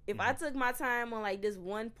 but if I took my time on like this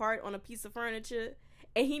one part on a piece of furniture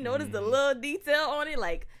and he noticed the little detail on it,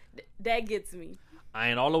 like that gets me. I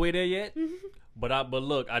ain't all the way there yet, but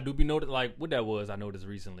look, I do be noticed like what that was. I noticed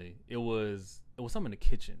recently. It was something in the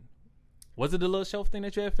kitchen. Was it the little shelf thing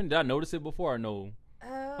that you had finished? Did I notice it before or no?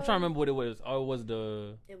 I'm trying to remember what it was. Or it was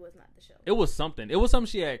not the shelf. It was something. It was something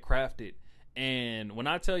she had crafted, And when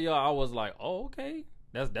I tell y'all, I was like, oh, okay,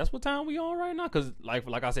 that's what time we on right now. Cause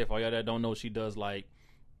like I said, for y'all that don't know, she does like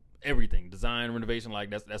everything, design, renovation, like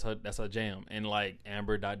that's her jam. And like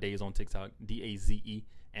Amber.Daze on TikTok, DAZE,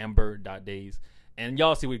 Amber.Daze. And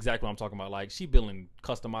y'all see exactly what I'm talking about. Like she building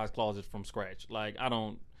customized closets from scratch. Like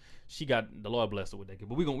she got, the Lord bless her with that kid.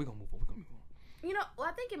 But we gonna move on. You know, well,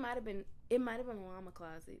 I think it might have been a mama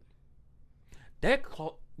closet. That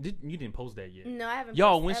you didn't post that yet. No, I haven't.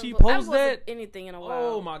 Y'all, when she posts that, anything in a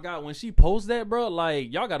while. Oh my God, when she posts that, bro,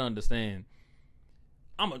 like y'all gotta understand.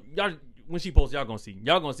 Y'all when she posts, y'all gonna see,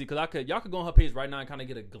 because y'all could go on her page right now and kind of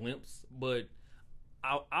get a glimpse. But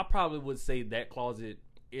I probably would say that closet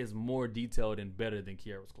is more detailed and better than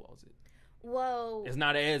Kiara's closet. Well, it's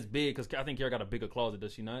not as big because I think Kiara got a bigger closet,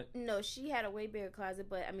 does she not? No, she had a way bigger closet,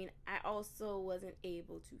 but I mean, I also wasn't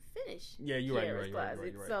able to finish. Yeah, you're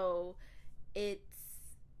right. So it's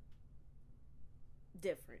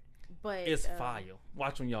different, but it's fire.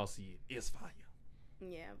 Watch when y'all see it. It's fire.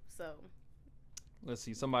 Yeah. So let's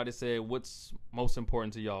see. Somebody said, "What's most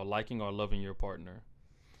important to y'all, liking or loving your partner?"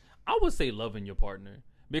 I would say loving your partner,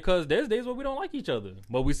 because there's days where we don't like each other,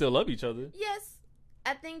 but we still love each other. Yes,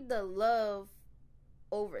 I think the love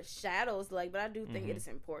overshadows but I do think it is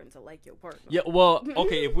important to like your partner. Yeah, well,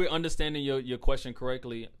 okay, if we're understanding your question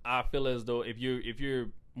correctly, I feel as though if you're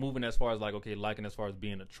moving as far as like, okay, liking as far as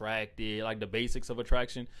being attracted, like the basics of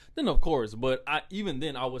attraction, then of course, but even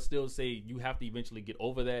then I would still say you have to eventually get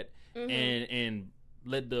over that and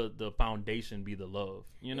let the foundation be the love,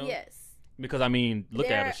 you know? Yes. Because I mean, look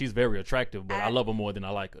at her, she's very attractive, but I love her more than I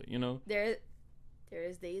like her, you know? There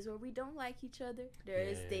is days where we don't like each other. There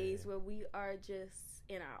is days where we are just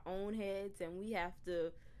in our own heads and we have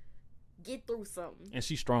to get through something. And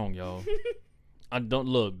she's strong, y'all. Don't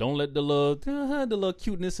let the little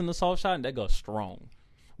cuteness and the soft shot, that girl's strong.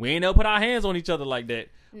 We ain't ever put our hands on each other like that.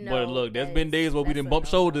 No, but look, there's been days where we didn't bump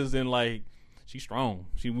shoulders and like, she's strong.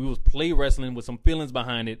 We was play wrestling with some feelings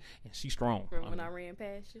behind it, and she's strong. Remember when I ran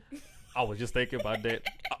past you? I was just thinking about that.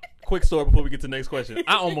 Quick story before we get to the next question.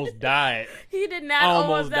 I almost died. He did not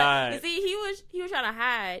almost die. You see, he was trying to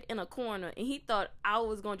hide in a corner, and he thought I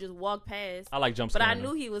was gonna just walk past. I like jump scaring, but I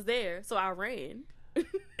knew he was there, so I ran.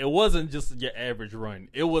 It wasn't just your average run.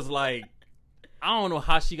 It was like, I don't know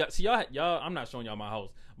how she got. See, y'all. I'm not showing y'all my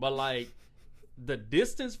house, but like the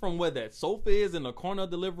distance from where that sofa is in the corner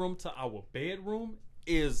of the living room to our bedroom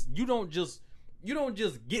is, you don't just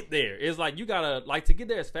get there. It's like you gotta, like, to get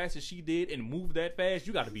there as fast as she did and move that fast,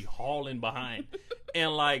 you gotta be hauling behind.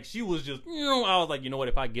 And like she was just, I was like, you know what?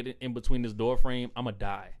 If I get it in between this door frame, I'ma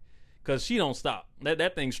die. Cause she don't stop.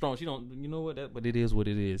 That thing's strong. She don't. You know what? But it is what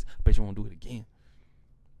it is. I bet you won't do it again.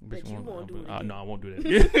 But you won't do it again. No, I won't do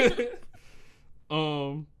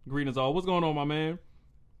that. Greetings all. What's going on, my man?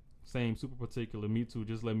 Same, super particular. Me too.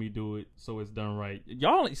 Just let me do it so it's done right.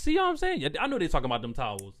 Y'all see what I'm saying? I know they talking about them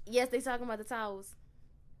towels. Yes, they talking about the towels.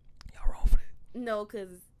 Y'all wrong for that. No, because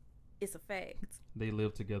it's a fact. They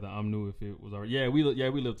live together. I'm new if it was already. Yeah, we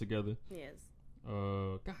live together. Yes.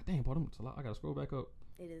 God damn, boy, I gotta scroll back up.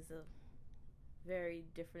 It is a very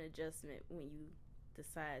different adjustment when you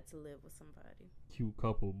decide to live with somebody. Cute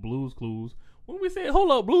couple. Blues Clues. When we said,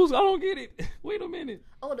 hold up, Blues, I don't get it. Wait a minute.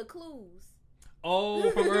 Oh, the clues. Oh,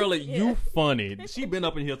 from earlier. Yeah. You funny. She been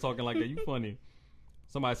up in here talking like that. You funny.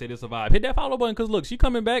 Somebody said it's a vibe. Hit that follow button, because look, she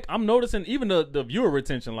coming back. I'm noticing even the viewer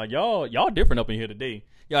retention. Like, y'all different up in here today.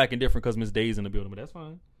 Y'all acting different because Miss Daze in the building, but that's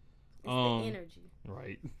fine. It's the energy.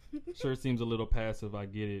 Right. Sure seems a little passive. I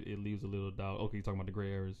get it. It leaves a little doubt. Okay, you're talking about the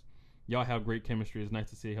gray areas. Y'all have great chemistry. It's nice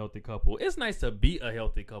to see a healthy couple. It's nice to be a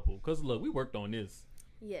healthy couple. Because, look, we worked on this.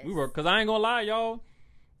 Yes. We worked. Because I ain't going to lie, y'all.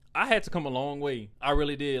 I had to come a long way. I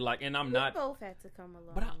really did. Like, and we both had to come a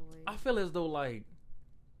long way. I feel as though, like,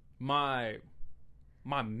 my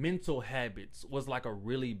mental habits was like a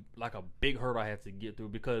big hurdle I had to get through.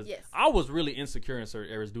 Because I was really insecure in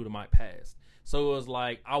certain areas due to my past. So it was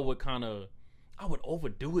like, I would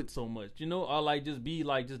overdo it so much. You know? Or, like, just be,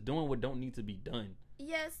 like, just doing what don't need to be done.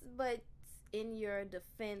 Yes, but in your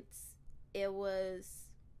defense, it was,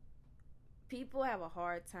 people have a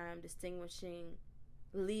hard time distinguishing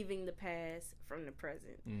leaving the past from the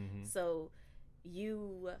present. Mm-hmm. So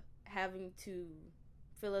you having to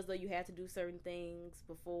feel as though you had to do certain things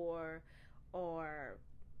before, or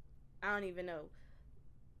I don't even know,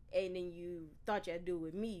 and then you thought you had to do it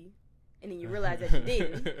with me, and then you realized that you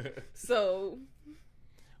didn't. So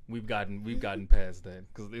We've gotten past that,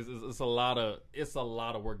 because it's a lot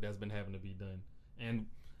of work that's been having to be done, and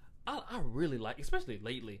I really like, especially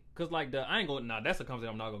lately, because like I ain't going. Nah, that's a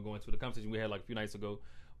conversation I'm not gonna go into. The conversation we had like a few nights ago,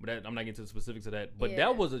 but I'm not getting to the specifics of that. But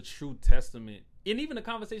that was a true testament, and even the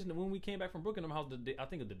conversation that when we came back from Brooklyn House, I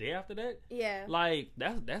think the day after that. Yeah. Like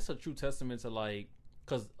that's a true testament to like.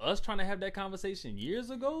 Cause us trying to have that conversation years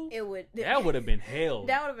ago, that would have been hell.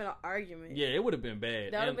 That would have been an argument. Yeah, it would have been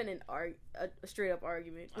bad. That would have been a straight up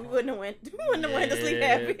argument. We wouldn't have went. We wouldn't have went to sleep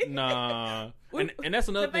happy. Nah, and that's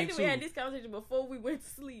another thing too. The fact that we had this conversation before we went to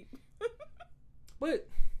sleep. But,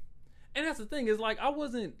 and that's the thing is like I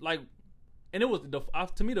wasn't like, and it was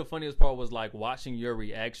to me the funniest part was like watching your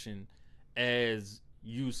reaction as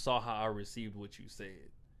you saw how I received what you said.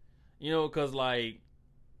 You know, cause like.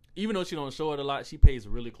 Even though she don't show it a lot, she pays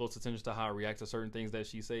really close attention to how I react to certain things that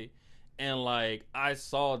she say. And like I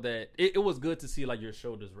saw that it was good to see like your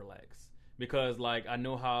shoulders relax. Because like I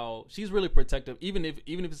know how she's really protective. Even if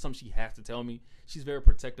it's something she has to tell me, she's very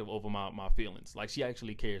protective over my feelings. Like she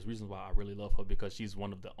actually cares. Reasons why I really love her, because she's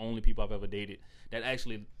one of the only people I've ever dated that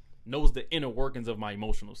actually knows the inner workings of my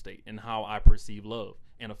emotional state and how I perceive love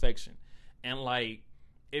and affection. And like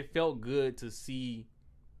it felt good to see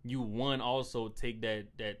you also take that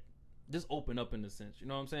just open up in a sense. You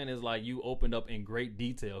know what I'm saying? It's like you opened up in great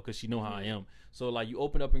detail because she know how I am. So like you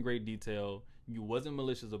opened up in great detail. You wasn't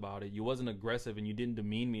malicious about it. You wasn't aggressive, and you didn't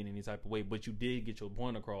demean me in any type of way. But you did get your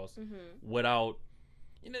point across without.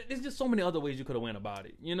 You know, there's just so many other ways you could have went about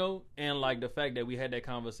it. You know, and like the fact that we had that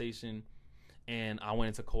conversation, and I went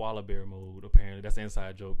into koala bear mode. Apparently, that's an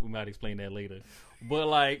inside joke. We might explain that later. But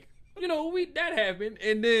like, you know, that happened,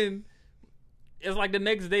 and then. It's like the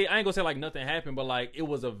next day, I ain't gonna say like nothing happened, but like it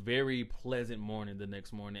was a very pleasant morning the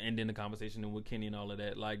next morning, and then the conversation with Kenny and all of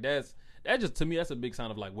that. Like that just to me, that's a big sign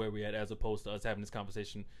of like where we at as opposed to us having this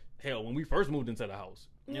conversation. Hell, when we first moved into the house,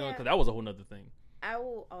 you know, because that was a whole nother thing. I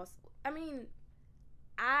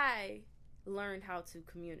learned how to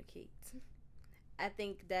communicate. I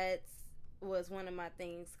think that was one of my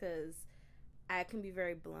things because I can be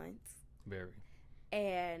very blunt,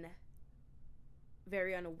 and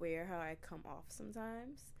very unaware how I come off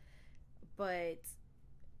sometimes. But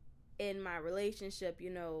in my relationship,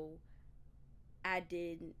 you know, I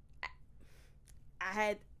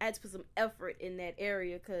had to put some effort in that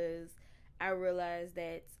area because I realized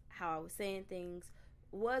that how I was saying things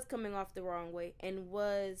was coming off the wrong way and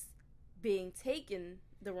was being taken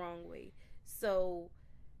the wrong way. So,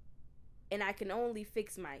 and I can only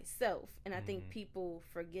fix myself, and I think people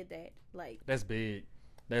forget that. Like that's big.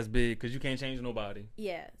 That's big because you can't change nobody.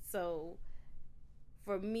 Yeah. So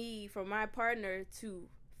for me, for my partner to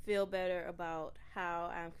feel better about how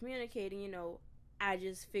I'm communicating, you know, I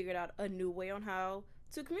just figured out a new way on how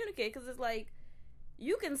to communicate. Because it's like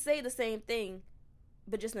you can say the same thing,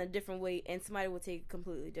 but just in a different way, and somebody will take it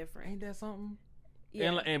completely different. Ain't that something?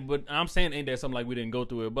 Yeah. And but I'm saying ain't that something like we didn't go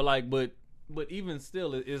through it, but like but even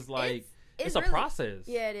still, it's like it's really, a process.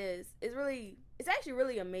 Yeah, it is. It's actually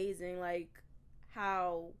really amazing. Like.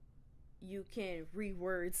 How you can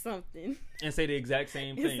reword something and say the exact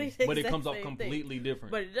same thing, but it comes off completely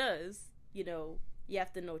different. But it does. You know, you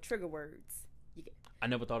have to know trigger words. I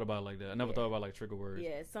never thought about it like that. I never thought about like trigger words.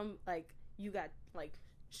 Yeah, some like you got like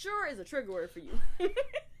sure is a trigger word for you.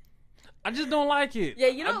 I just don't like it. Yeah,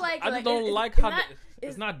 you don't I just like don't like how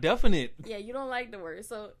it's not definite. Yeah, you don't like the word,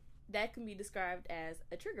 so that can be described as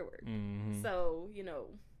a trigger word. So you know,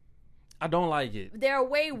 I don't like it. There are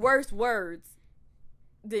way worse words.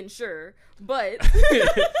 Then sure, but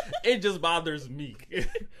it just bothers me.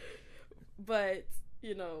 But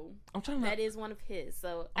you know, that is one of his.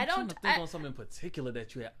 So I'm trying to think on something in particular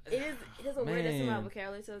that you have. It is a word that's in my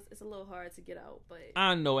vocabulary, so it's a little hard to get out. But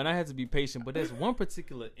I know, and I had to be patient. But there's one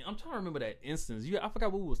particular. I'm trying to remember that instance. I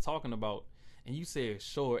forgot what we was talking about, and you said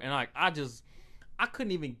sure, and like I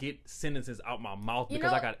couldn't even get sentences out my mouth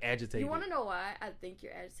because I got agitated. You want to know why I think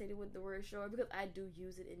you're agitated with the word sure? Because I do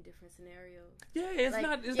use it in different scenarios. Yeah, it's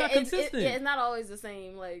not consistent. It's not always the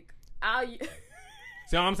same. Like see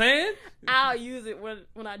what I'm saying? I'll use it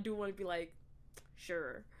when I do want to be like,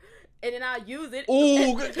 sure, and then I'll use it.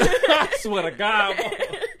 Ooh, I swear to God.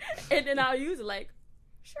 And then I'll use it like,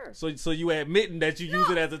 sure. So you admitting that you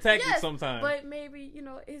use it as a tactic sometimes? But maybe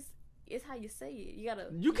it's how you say it.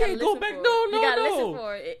 You can't go back. No. You gotta listen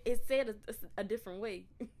for it. It's said a different way.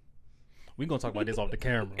 We're gonna talk about this off the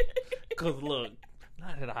camera. Cause look,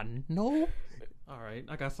 now that I know. All right,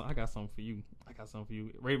 I got something for you.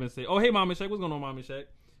 Raven said, "Oh, hey, Mama Shack. What's going on, Mama Shack?"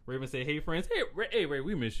 Raven said, "Hey, friends. Hey, Ray.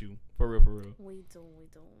 We miss you for real. We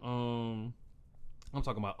don't. I'm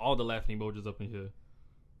talking about all the laughing emojis up in here.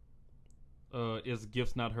 Is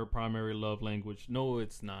gifts not her primary love language? No,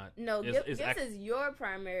 it's not. No, gifts is your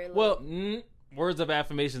primary love. Well, words of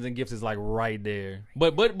affirmations and gifts is like right there.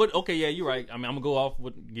 But okay, yeah, you're right. I mean, I'm gonna go off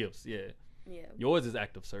with gifts. Yeah. Yeah. Yours is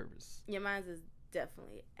act of service. Yeah, mine is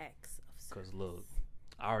definitely acts of service. Cause look,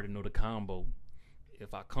 I already know the combo.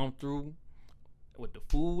 If I come through with the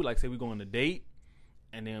food, like say we go on a date,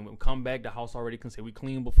 and then we come back, the house already can say we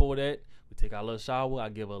clean before that. We take our little shower, I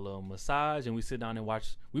give her a little massage, and we sit down and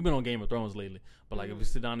watch. We've been on Game of Thrones lately, but like if we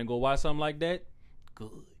sit down and go watch something like that, good,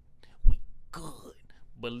 we good.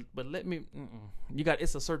 But let me,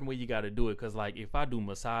 it's a certain way you got to do it. Cause like if I do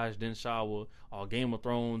massage then shower, or Game of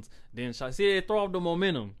Thrones then shower, see it throw off the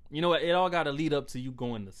momentum. You know, it all got to lead up to you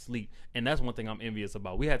going to sleep, and that's one thing I'm envious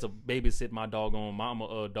about. We had to babysit my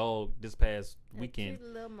mama dog this past weekend,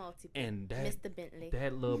 cute little multi, and Mr. Bentley,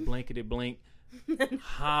 that little blankety blank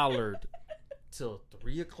hollered till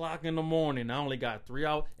 3:00 in the morning. I only got 3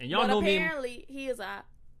 hours, and y'all know apparently he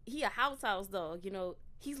a house dog. You know.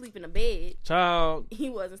 He sleep in a bed. Child. He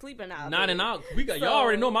wasn't sleeping out. Not in out. Y'all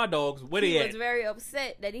already know my dogs. Where they at? He was very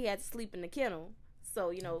upset that he had to sleep in the kennel.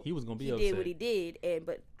 So, you know, he was gonna be upset. He did what he did,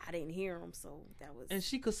 but I didn't hear him, so that was. And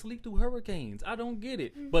she could sleep through hurricanes. I don't get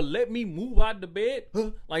it. But let me move out the bed,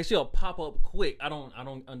 like she'll pop up quick. I don't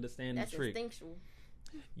understand the trick. That's instinctual.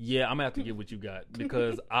 Yeah, I'm gonna have to get what you got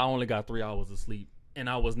because I only got 3 hours of sleep and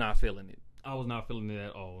I was not feeling it. I was not feeling it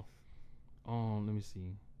at all. Let me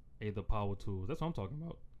see. The power tools. That's what I'm talking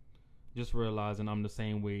about. Just realizing I'm the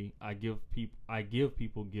same way. I give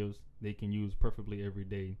people gifts they can use perfectly every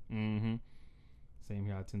day. Same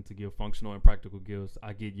here. I tend to give functional and practical gifts.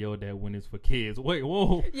 I get yelled at when it's for kids. Wait,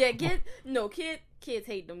 whoa. Yeah, kids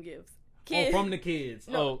hate them gifts. Kids, from the kids.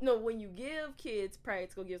 No, when you give kids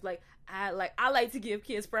practical gifts, I like to give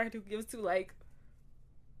kids practical gifts too, like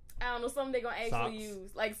I don't know, something they're gonna actually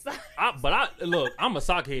use, like socks. Look, I'm a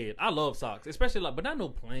sock head. I love socks, especially but not no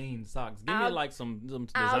plain socks. Give me like some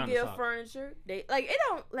designer I'll give socks. Furniture. They it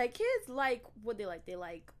don't like kids like what they like. They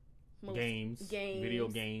like games, video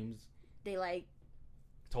games. They like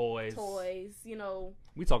toys. You know,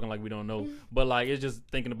 we talking like we don't know, but like it's just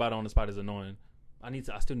thinking about it on the spot is annoying. I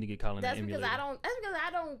still need to get Colin. That's because I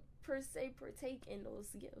don't per se partake in those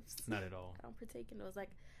gifts. Not at all. I don't partake in those.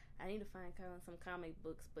 Like, I need to find Colin some comic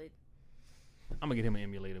books, but I'm gonna get him an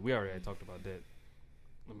emulator. We already talked about that.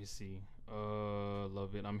 Let me see.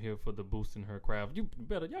 Love it. I'm here for the boost in her craft. Y'all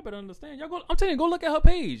better understand. I'm telling you, go look at her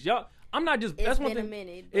page. Y'all, I'm not just. That's one thing. It's been a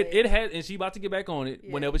minute. It has, and she about to get back on it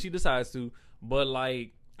whenever she decides to. But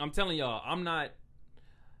like, I'm telling y'all, I'm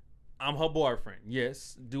her boyfriend.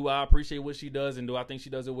 Yes. Do I appreciate what she does and do I think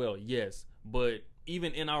she does it well? Yes. But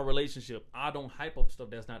even in our relationship, I don't hype up stuff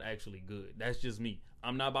that's not actually good. That's just me.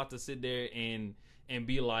 I'm not about to sit there and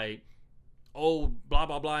be like, oh, blah,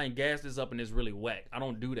 blah, blah, and gas this up and it's really whack. I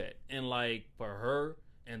don't do that. And like for her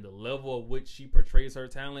and the level of which she portrays her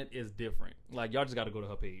talent is different. Like y'all just got to go to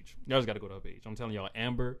her page. I'm telling y'all,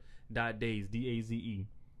 Amber.Daze, DAZE.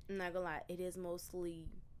 I'm not gonna lie. It is mostly...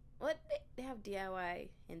 What they have DIY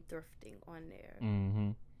and thrifting on there.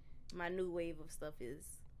 My new wave of stuff is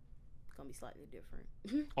gonna be slightly different.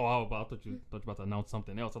 I thought you were about to announce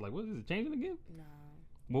something else. I'm like, what is it changing again? No.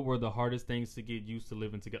 What were the hardest things to get used to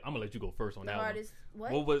living together? I'm gonna let you go first on that hardest,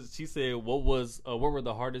 one. What was she said? What were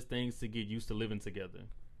the hardest things to get used to living together?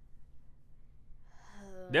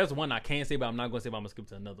 There's one I can't say, but I'm not gonna say. But I'm gonna skip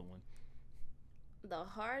to another one. The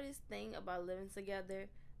hardest thing about living together,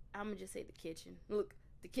 I'm gonna just say the kitchen. Look.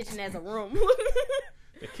 The kitchen as a room.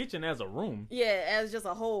 The kitchen as a room? Yeah, as just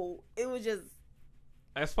a whole. It was just...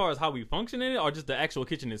 As far as how we function in it, or just the actual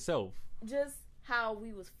kitchen itself? Just how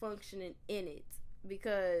we was functioning in it.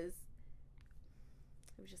 Because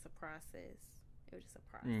it was just a process.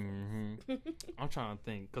 I'm trying to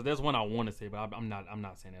think. Because there's one I want to say, but I'm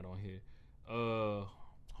not saying that on here.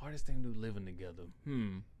 Hardest thing to do living together.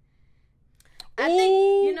 I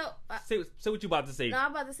think, you know... Say what you about to say. No,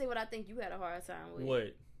 I'm about to say what I think you had a hard time with.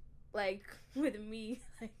 What? Like, with me.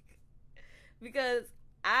 Like, because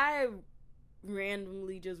I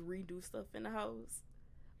randomly just redo stuff in the house.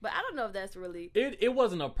 But I don't know if that's really... It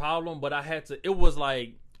wasn't a problem, but I had to... It was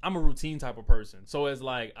like... I'm a routine type of person. So it's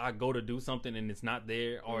like I go to do something and it's not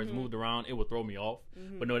there or it's moved around. It would throw me off.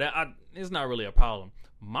 But no, it's not really a problem.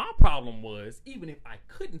 My problem was, even if I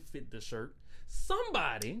couldn't fit the shirt,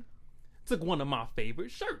 somebody... took one of my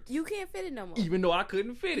favorite shirts. You can't fit it no more. Even though I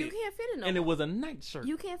couldn't fit it. You can't fit it no more. And it was a night shirt.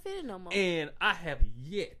 You can't fit it no more. And I have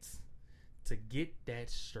yet to get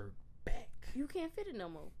that shirt back. You can't fit it no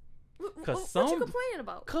more. What you complaining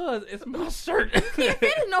about? Cause it's my shirt. You can't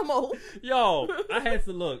fit it no more. Yo, I had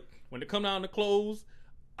to look. When it come down to clothes,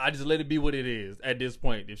 I just let it be what it is at this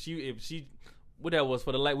point. If she what that was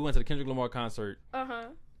for the light, we went to the Kendrick Lamar concert.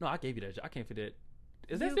 No, I gave you that. I can't fit that.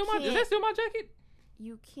 Is that still my jacket?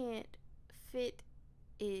 You can't fit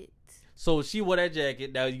it. So she wore that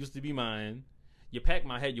jacket that used to be mine. You packed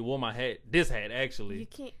my hat. You wore my hat. This hat actually. You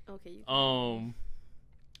can't. Okay. You can't.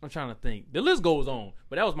 I'm trying to think. The list goes on,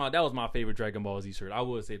 but that was my favorite Dragon Ball Z shirt. I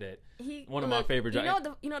would say that. One of my favorite.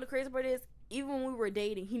 You know the crazy part is, even when we were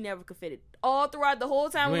dating, he never could fit it. All throughout the whole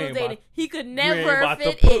time we were dating, he could never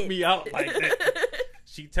fit it. Put me out like that.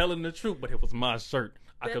 She telling the truth, but it was my shirt.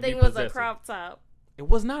 That thing was a crop top. It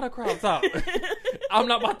was not a crop top. I'm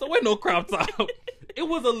not about to wear no crop top. It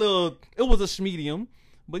was a medium,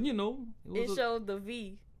 but you know. It showed the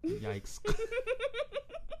V. Yikes.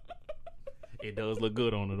 It does look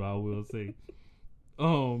good on it, I will say.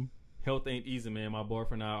 Health ain't easy, man. My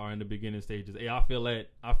boyfriend and I are in the beginning stages. Hey, I feel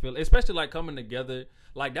especially like coming together.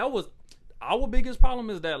 Like that was our biggest problem,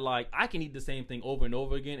 is that like I can eat the same thing over and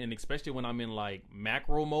over again, and especially when I'm in like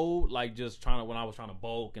macro mode, like just when I was trying to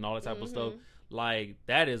bulk and all that type of stuff. Like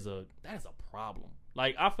that is a problem.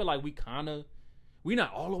 Like I feel like we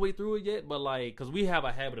not all the way through it yet, but like because we have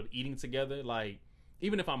a habit of eating together. Like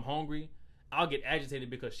even if I'm hungry, I'll get agitated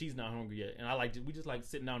because she's not hungry yet, and we just like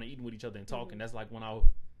sitting down and eating with each other and talking. That's like one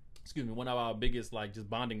of our biggest like just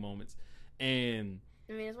bonding moments. And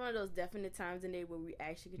I mean, it's one of those definite times in there where we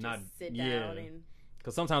actually could just sit down and.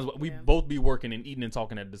 Because sometimes we both be working and eating and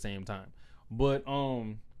talking at the same time. But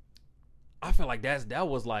I feel like that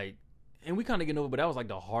was like. And we kind of get over, but that was like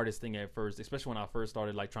the hardest thing at first, especially when I first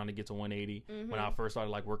started like trying to get to 180. When I first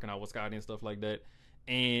started like working out with Scotty and stuff like that.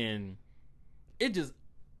 And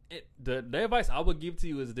the advice I would give to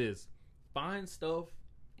you is this: find stuff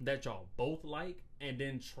that y'all both like, and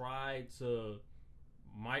then try to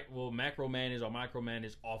macro manage or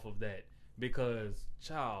micromanage off of that. Because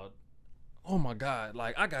oh my God,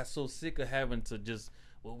 like I got so sick of having to just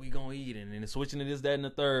what we gonna eat and then switching to this, that, and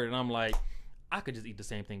the third, and I'm like, I could just eat the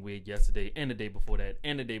same thing we ate yesterday and the day before that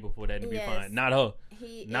and the day before that and be fine. Not her.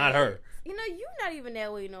 Not her. You know, you're not even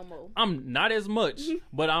that way no more. I'm not as much,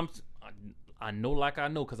 but I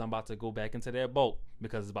know because I'm about to go back into that boat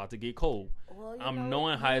because it's about to get cold. Well, I'm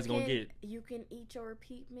knowing how it's going to get. You can eat your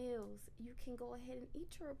repeat meals. You can go ahead and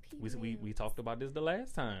eat your repeat meals. We talked about this the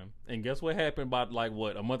last time. And guess what happened about like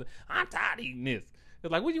a month? I'm tired of eating this.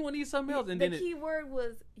 It's like, what, you want to eat something else? And the key word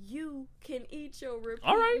was you can eat your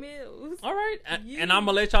repeat meals. All right. And I'm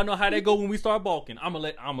going to let y'all know how that go when we start bulking. I'm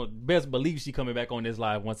going to best believe she coming back on this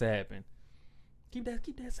live once it happen. Keep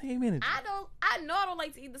that same energy. I know I don't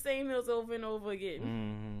like to eat the same meals over and over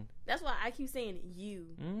again. That's why I keep saying you.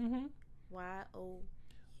 Y-O.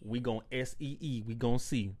 We gon' S-E-E. We gon'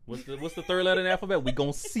 see. What's the third letter in the alphabet? We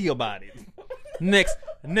gon' see about it. Next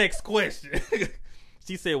question.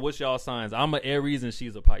 She said, what's y'all signs? I'm an Aries and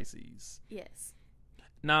she's a Pisces. Yes.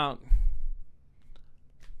 Now,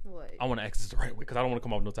 what? I want to ask this the right way because I don't want to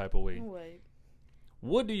come off no type of way.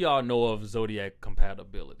 What do y'all know of zodiac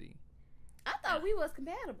compatibility? I thought we was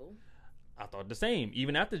compatible. I thought the same.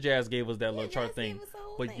 Even after Jazz gave us that little chart thing.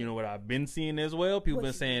 But you know what I've been seeing as well? People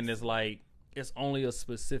been saying it's like, it's only a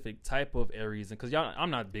specific type of Aries. Because I'm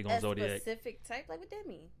not big on zodiac. A specific type? Like, what that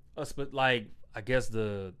mean? Like, I guess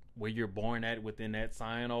the where you're born at within that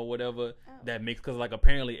sign or whatever that makes, because like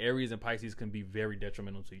apparently Aries and Pisces can be very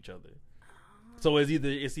detrimental to each other. So it's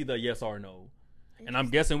either yes or no, and I'm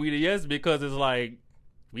guessing we the yes because it's like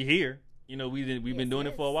we here. You know, we've been doing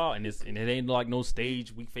it for a while, and it ain't like no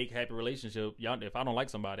stage we fake happy relationship. Y'all, if I don't like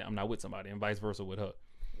somebody, I'm not with somebody, and vice versa with her.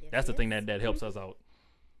 That's the thing that helps us out.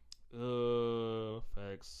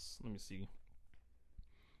 Facts. Let me see.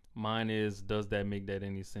 Mine is, does that make that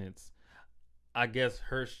any sense? I guess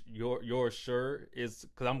your sure is,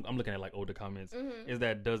 because I'm looking at like older comments. Is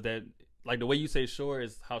that, does that, like the way you say sure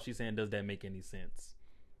is how she's saying, does that make any sense?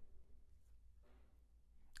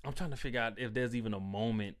 I'm trying to figure out if there's even a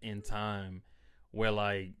moment in time where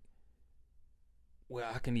I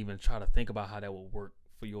can even try to think about how that would work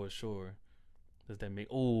for yours sure. Does that make,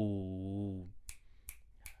 when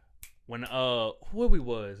where we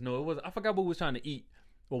was, no, it was, I forgot what we was trying to eat,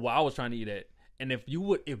 but what I was trying to eat at. And if you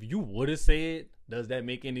would have said, does that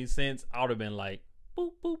make any sense? I would have been like,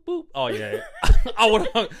 boop, boop, boop. Oh yeah. I would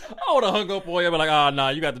have hung up on you, but like, nah,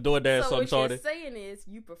 you got the DoorDash something started. So what you're saying is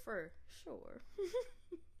you prefer sure.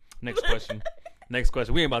 Next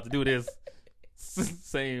question. We ain't about to do this.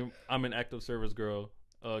 Same. I'm an active service girl.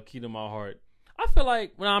 Key to my heart. I feel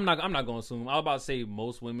like, well, I'm not gonna assume. I was about to say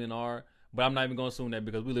most women are, but I'm not even gonna assume that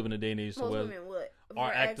because we live in a day and age most women what?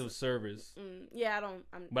 Are active service. Yeah,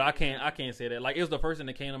 but I can't say that. Like, it was the first thing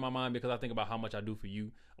that came to my mind because I think about how much I do for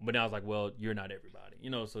you. But then I was like, well, you're not everybody, you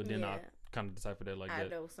know. So then I kind of decipher that like that. I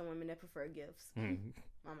know some women that prefer gifts. My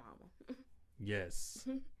mama. Yes.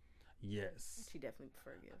 Yes. She definitely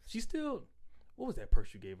prefer gifts. She still. What was that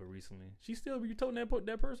purse you gave her recently? She still be toting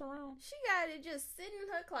that purse around? She got it just sitting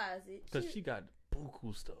in her closet. Cause she got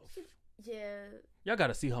buku stuff. Yeah. Y'all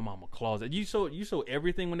gotta see her mama closet. You show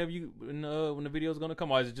everything whenever when the video's gonna come,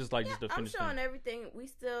 or is it just like just the finished I'm showing thing? everything.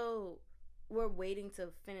 We're waiting to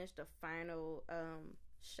finish the final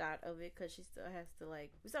shot of it because she still has to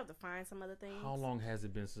we still have to find some other things. How long has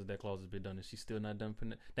it been since that closet's been done? Is she still not done?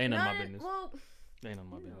 They ain't none of my business. Well, they ain't none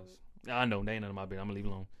of my business. I know they ain't none of my business. I'm gonna leave it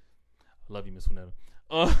alone. I love you, Miss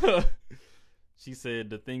Winetta. She said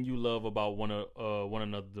the thing you love about one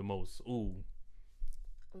another the most. Ooh.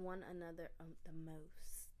 One another the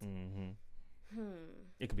most. Mm-hmm.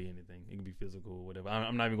 It could be anything. It could be physical or whatever.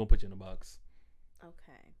 I'm not even gonna put you in a box.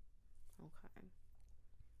 Okay.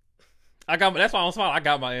 That's why I'm smiling. I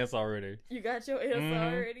got my answer already. You got your answer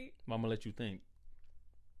already? I'm gonna let you think.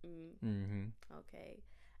 Okay.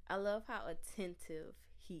 I love how attentive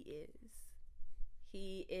he is.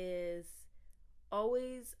 He is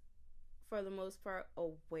always, for the most part,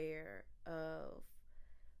 aware of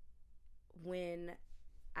when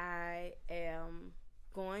I am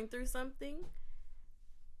going through something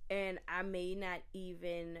and I may not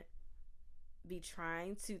even be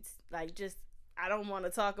trying to I don't want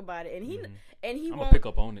to talk about it, and he I'm won't gonna pick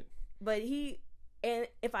up on it. But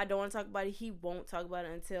if I don't want to talk about it, he won't talk about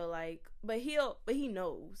it until but he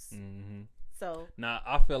knows. So now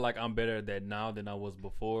I feel like I'm better at that now than I was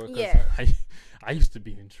before. Yeah, I used to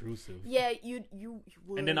be intrusive. Yeah, you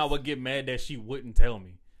would. And then I would get mad that she wouldn't tell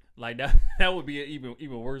me. Like that would be an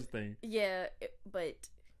even worse thing. Yeah, but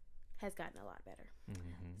has gotten a lot better.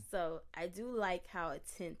 So I do like how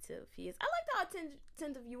attentive he is. I liked how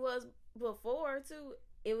attentive you was before too.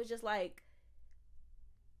 It was just like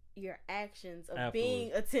your actions of afterwards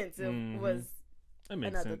being attentive was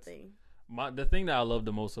another thing. The thing that I love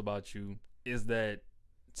the most about you is that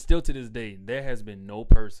still to this day there has been no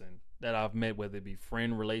person that I've met, whether it be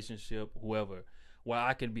friend, relationship, whoever, where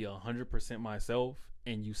I can be 100% myself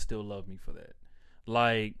and you still love me for that.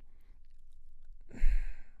 Like,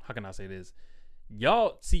 how can I say this?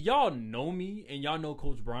 Y'all know me and y'all know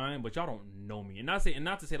Coach Brine, but y'all don't know me. And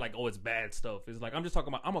not to say like, oh, it's bad stuff. It's like I'm just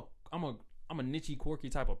talking about I'm a niche, quirky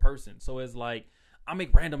type of person. So it's like I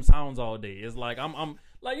make random sounds all day. It's like I'm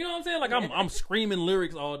like, you know what I'm saying? Like I'm screaming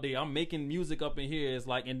lyrics all day. I'm making music up in here. It's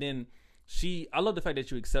like, and then I love the fact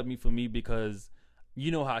that you accept me for me because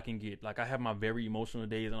you know how I can get. Like I have my very emotional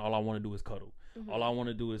days and all I want to do is cuddle. All I want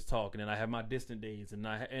to do is talk, and then I have my distant days,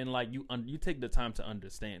 and like you take the time to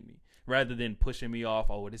understand me rather than pushing me off.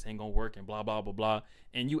 Oh, this ain't gonna work, and blah blah blah blah.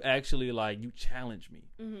 And you actually you challenge me.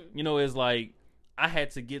 You know, it's like I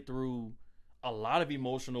had to get through a lot of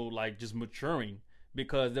emotional just maturing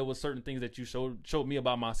because there was certain things that you showed me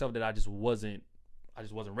about myself that I just wasn't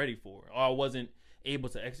ready for, or I wasn't able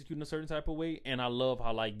to execute in a certain type of way. And I love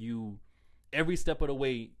how you every step of the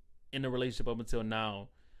way in the relationship up until now.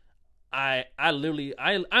 I'm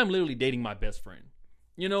literally dating my best friend,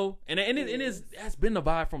 you know, and that's been the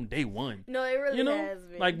vibe from day one. No, it really has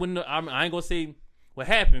been. Like when I ain't gonna say what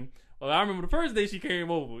happened. Well, I remember the first day she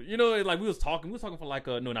came over. You know, we was talking for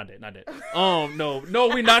no, not that. No,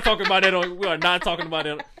 we not talking about that. We are not talking about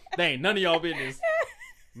that. That ain't none of y'all business.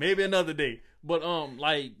 Maybe another day. But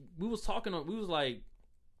we was talking. We was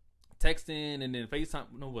texting and then FaceTime.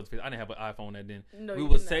 No, it wasn't FaceTime. I didn't have an iPhone that then. No, we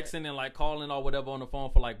was texting and calling or whatever on the phone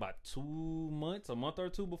for about 2 months, a month or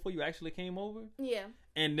two before you actually came over. Yeah.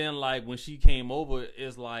 And then when she came over,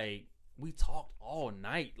 it's we talked all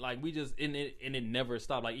night. We just and it never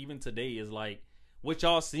stopped. Even today is what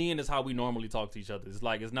y'all seeing is how we normally talk to each other. It's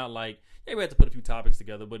it's not we had to put a few topics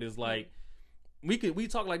together, but it's we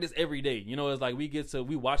talk like this every day. You know, it's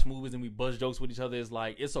we watch movies and we buzz jokes with each other. It's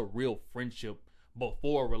it's a real friendship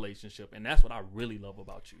before a relationship, and that's what I really love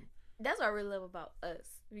about you. That's what I really love about us,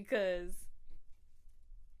 because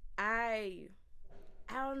I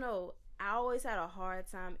don't know, I always had a hard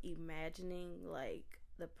time imagining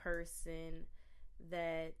the person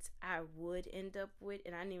that I would end up with,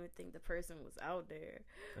 and I didn't even think the person was out there.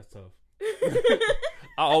 That's tough.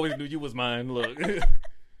 I always knew you was mine. Look.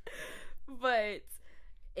 But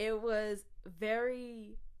it was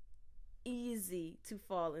very easy to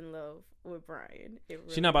fall in love with Brine. Really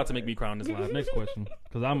She's not about to make me cry on this live. Next question,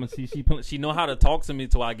 because I'm gonna see she know how to talk to me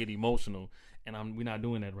till I get emotional, and we're not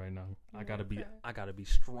doing that right now. I gotta be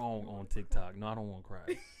strong on TikTok. No, I don't want to cry.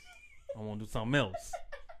 I want to do something else.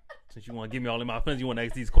 Since you want to give me all of my friends, you want to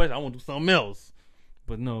ask these questions. I want to do something else.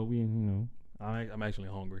 But no, I'm actually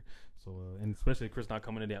hungry. So and especially Chris not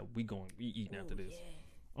coming in there, we eating after this.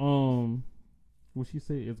 Yeah. What she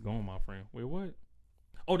say? It's gone, my friend. Wait, what?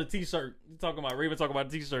 Oh, the T-shirt. You talking about Raven? Talking about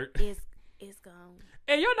the T-shirt. It's gone.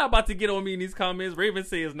 Hey, y'all not about to get on me in these comments. Raven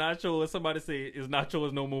say it's not yours. Somebody say it's not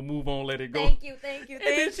yours no more. Move on, let it go. Thank you. And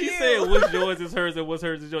then she said what's yours is hers and what's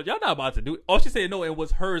hers is yours. Y'all not about to do it. Oh, she said no, and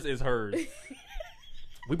what's hers is hers.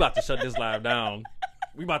 We about to shut this live down.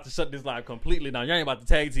 We about to shut this live completely down. Y'all ain't about to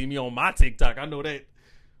tag team me on my TikTok. I know that.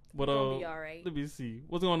 But be all right. Let me see.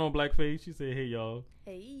 What's going on, Blackface? She said, hey, y'all.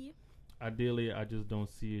 Hey. Ideally, I just don't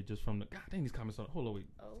see it just from the... God dang, these comments on... Hold on, wait.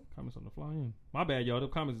 Oh. Comments on the fly in. My bad, y'all. The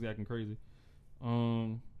comments is acting crazy.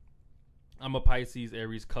 I'm a Pisces,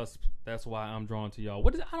 Aries cusp. That's why I'm drawn to y'all.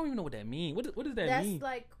 What is? I don't even know what that means. What does that mean? That's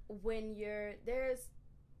like when you're... There's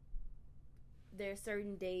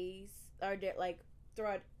certain days... Or like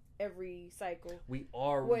throughout every cycle. We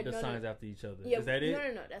are the signs after each other. Yeah, is that it?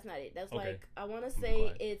 No. That's not it. That's okay. like... I want to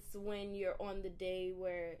say it's when you're on the day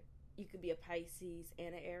where... You could be a Pisces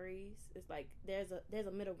and an Aries. It's like there's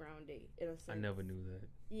a middle ground day in a sense. I never knew that.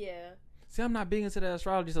 Yeah. See, I'm not big into that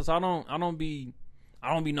astrology stuff, so I don't be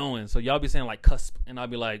knowing. So y'all be saying like cusp, and I'll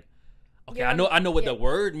be like, okay, I know what the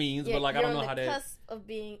word means, but like I don't know how that. You're on the cusp of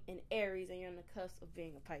being an Aries, and you're on the cusp of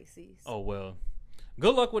being a Pisces. Oh well,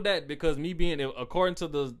 good luck with that because me being according to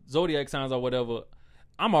the zodiac signs or whatever,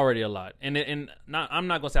 I'm already a lot, and I'm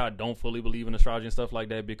not gonna say I don't fully believe in astrology and stuff like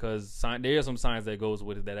that because there are some science that goes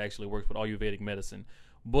with it that actually works with Ayurvedic medicine,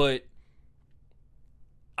 but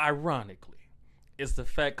ironically, it's the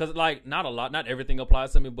fact because like not everything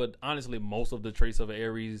applies to me, but honestly, most of the traits of an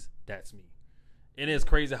Aries, that's me, and it's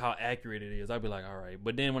crazy how accurate it is. I'd be like, all right,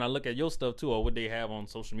 but then when I look at your stuff too, or what they have on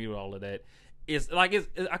social media, all of that, it's like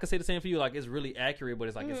I could say the same for you, like it's really accurate, but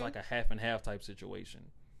it's like it's like a half and half type situation.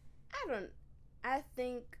 I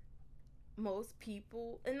think most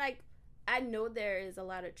people, and like, I know there is a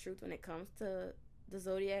lot of truth when it comes to the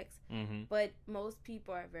zodiacs, but most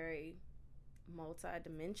people are very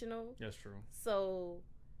multi-dimensional. That's true. So,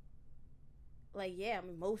 like, yeah, I'm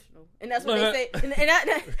emotional, and that's what they say.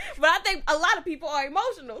 But I think a lot of people are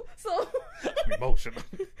emotional. So I'm emotional.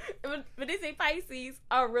 but they say Pisces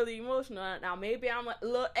are really emotional. Now maybe I'm a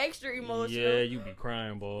little extra emotional. Yeah, you be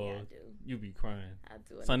crying, boy. Yeah, I do. You be crying. I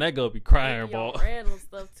do. Son, that girl be crying, boy. Random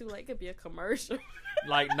stuff too, like it could be a commercial.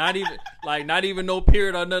 like not even no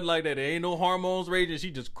period or nothing like that. There ain't no hormones raging.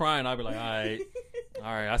 She just crying. I'll be like, all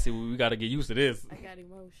right. I see. We got to get used to this. I got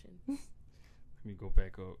emotion. Let me go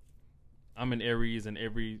back up. I'm an Aries, and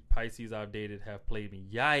every Pisces I've dated have played me.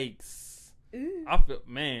 Yikes. Ooh. I feel,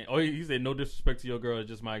 man. Oh, you said no disrespect to your girl. It's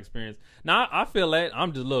just my experience. Now, I feel that.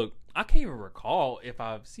 I can't even recall if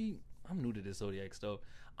I'm new to this zodiac stuff.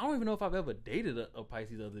 I don't even know if I've ever dated a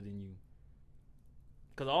Pisces other than you.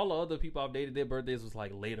 Because all the other people I've dated, their birthdays was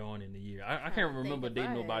like later on in the year. I can't remember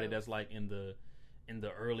dating nobody that's like in the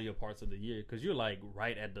earlier parts of the year. Because you're like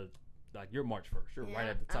right at the, like you're March 1st. You're right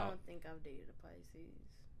at the top. I don't think I've dated a Pisces.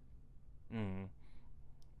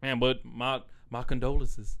 Man, but my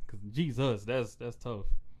condolences. Because Jesus, that's tough.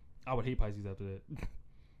 I would hate Pisces after that.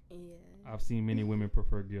 Yeah. I've seen many women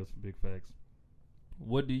prefer girls for big facts.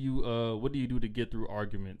 What do you do to get through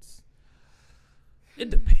arguments? It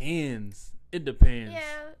depends. Yeah.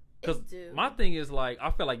 Because my thing is like, I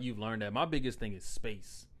feel like you've learned that. My biggest thing is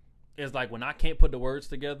space. It's like when I can't put the words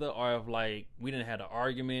together, or if like we didn't have an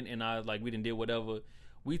argument and we didn't do whatever,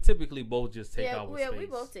 we typically both just take our space. Yeah, we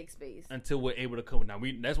both take space until we're able to come. Now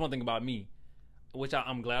that's one thing about me, which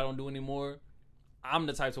I'm glad I don't do anymore. I'm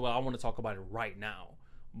the type to where I want to talk about it right now,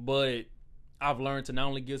 but I've learned to not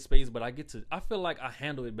only give space, but I feel like I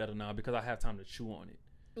handle it better now because I have time to chew on it.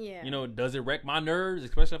 Yeah. You know, does it wreck my nerves,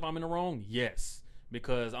 especially if I'm in the wrong? Yes.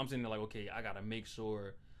 Because I'm sitting there like, okay, I got to make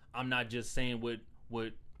sure I'm not just saying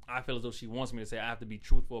what I feel as though she wants me to say. I have to be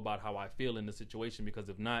truthful about how I feel in the situation, because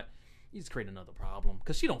if not, you just create another problem.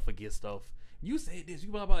 Because she don't forget stuff. You said this, you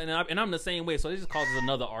blah, blah, and I'm the same way. So it just causes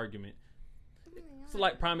another argument. So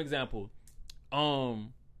like, prime example,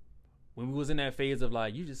 when we was in that phase of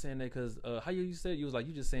like, you just saying that because how you said, you was like,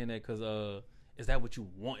 you just saying that because is that what you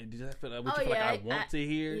want? Does that feel like what you feel like I want to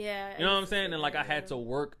hear? Yeah, you know what I'm saying? And like I had to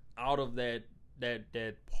work out of that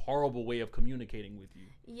horrible way of communicating with you.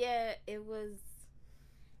 Yeah, it was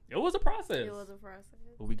a process.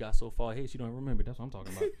 But we got so far ahead, she don't remember. That's what I'm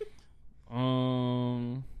talking about.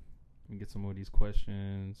 Let me get some more of these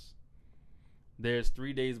questions. There's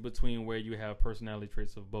 3 days between where you have personality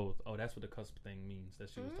traits of both. Oh, that's what the cusp thing means that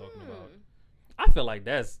she was talking about. I feel like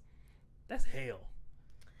that's hell.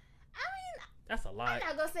 I mean, that's a lot. I'm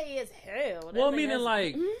not gonna say it's hell. Well, meaning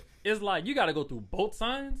like it's like you got to go through both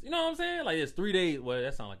signs. You know what I'm saying? Like it's 3 days. Well,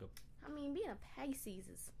 that sounds like a. I mean, being a Pisces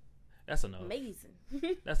is. That's enough. Amazing.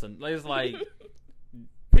 It's like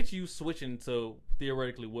picture you switching to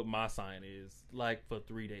theoretically what my sign is like for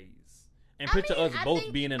 3 days, and picture us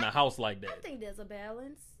both being in a house like that. I think there's a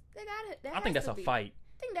balance. They I think that's a fight.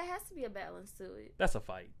 I think there has to be a balance to it. That's a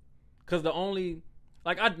fight. Because the only,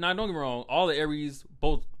 like, now don't get me wrong, all the Aries,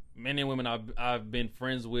 both men and women I've been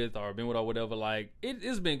friends with or been with or whatever, like,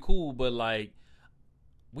 it's been cool, but, like,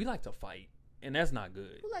 we like to fight. And that's not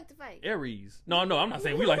good. Who like to fight? Aries. No, I'm not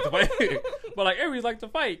saying we like to fight. But, like, Aries like to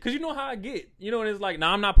fight. Because you know how I get. You know, and it's like,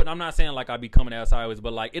 now I'm not saying, like, I be coming out sideways,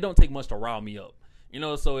 but, like, it don't take much to rile me up. You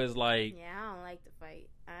know, so it's like. Yeah, I don't like to fight.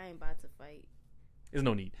 I ain't about to fight. There's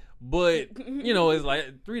no need. But, you know, it's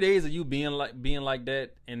like 3 days of you being like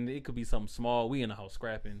that, and it could be something small. We in the house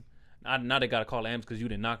scrapping. Now they got to call amps because you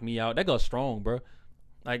didn't knock me out. That girl's strong, bro.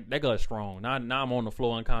 Like, that girl's strong. Now I'm on the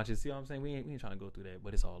floor unconscious. See what I'm saying? We ain't trying to go through that,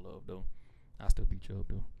 but it's all love, though. I still beat you up,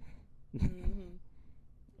 though.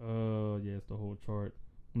 Yeah, it's the whole chart.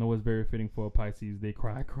 No, it's very fitting for a Pisces. They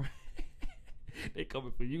cry. They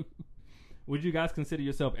coming for you. Would you guys consider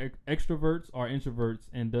yourself extroverts or introverts,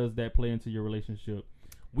 and does that play into your relationship?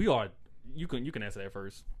 We are. You can answer that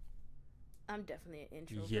first. I'm definitely an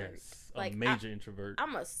introvert. Yes, like, a major introvert.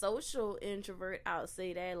 I'm a social introvert. I'll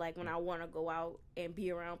say that. Like, when I want to go out and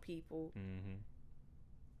be around people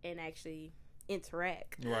and actually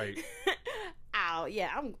interact. Right.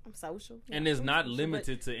 I'm social. And it's not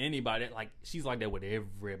limited to anybody. Like, she's like that with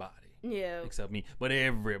everybody. Yeah. Except me. But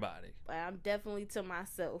everybody. But I'm definitely to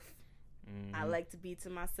myself. I like to be to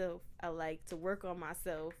myself. I like to work on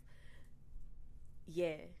myself.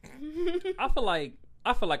 Yeah. I feel like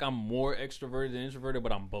I'm more extroverted than introverted,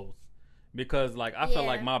 but I'm both. Because, like, I feel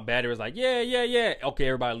like my battery is like, yeah. Okay,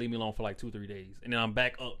 everybody leave me alone for like 2-3 days. And then I'm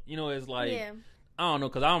back up. You know, it's like, I don't know,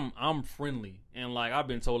 because I'm friendly. And, like, I've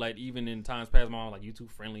been told, like, even in times past, my mom, like, you too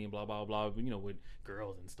friendly and blah, blah, blah, you know, with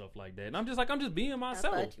girls and stuff like that. And I'm just like, I'm just being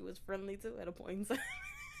myself. I thought you was friendly, too, at a point in time.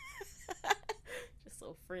 Just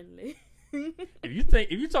so friendly.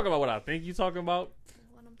 If you talk about what I think you talking about,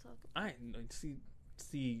 what I'm talking about. I ain't see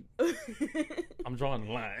I'm drawing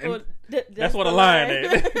the line. Well, that's what a line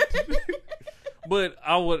is. But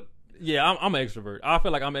I'm an extrovert. I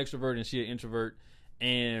feel like I'm an extrovert and she an introvert,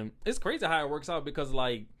 and it's crazy how it works out because,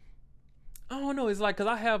 like, I don't know, it's like because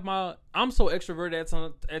I'm so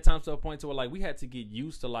extroverted at times to a point to where, like, we had to get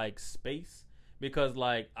used to, like, space. Because,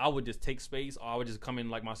 like, I would just take space, or I would just come in,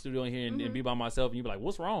 like, my studio in here and be by myself, and you'd be like,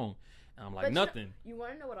 what's wrong? And I'm like, but nothing. You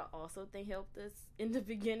want to know what I also think helped us in the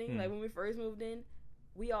beginning? Like, when we first moved in,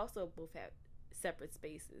 we also both had separate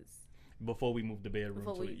spaces. Before we moved the bedroom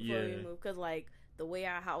Before we moved. Because, like, the way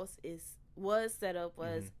our house was set up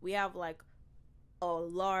was we have, like, a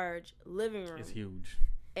large living room. It's huge.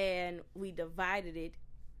 And we divided it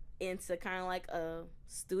into kind of like a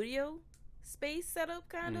studio space setup,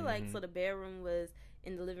 kind of like, so the bedroom was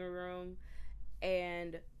in the living room,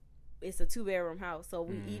 and it's a 2-bedroom house, so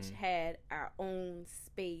we each had our own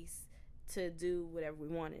space to do whatever we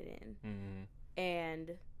wanted in,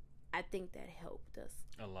 and I think that helped us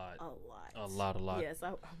a lot. Yes,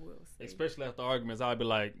 I will say. Especially after arguments, I'd be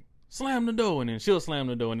like, slam the door, and then she'll slam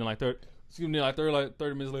the door, and then like 30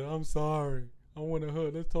 minutes later, I'm sorry, I want to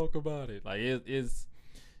hug, let's talk about it. Like, it's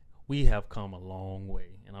we have come a long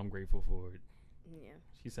way, and I'm grateful for it. Yeah.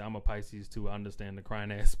 She said, I'm a Pisces, too. I understand the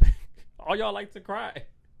crying aspect. All y'all like to cry.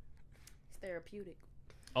 It's therapeutic.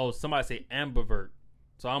 Oh, somebody say ambivert.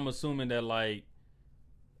 So I'm assuming that's like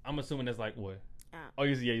what? Oh,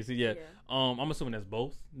 you see, yeah. I'm assuming that's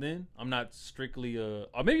both then. I'm not strictly, or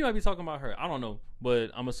maybe you might be talking about her. I don't know.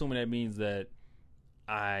 But I'm assuming that means that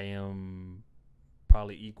I am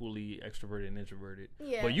probably equally extroverted and introverted.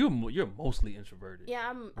 Yeah. But you're mostly introverted. Yeah,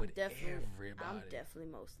 I'm definitely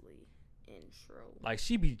mostly intro. Like,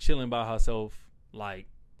 she be chilling by herself, like,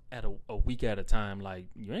 at a week at a time. Like,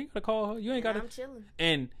 you ain't gotta call her. You ain't gotta. I'm chilling.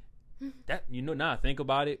 And that, you know, now I think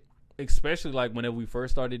about it, especially like whenever we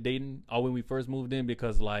first started dating or when we first moved in,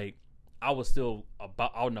 because, like, I was still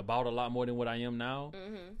out and about a lot more than what I am now,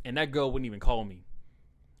 and that girl wouldn't even call me.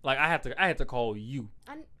 Like, I had to call you.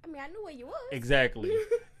 I mean, I knew where you was. Exactly.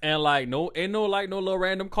 And, like, no little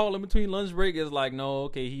random call in between lunch break. It's like, no,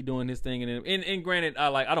 okay, he doing his thing. And granted,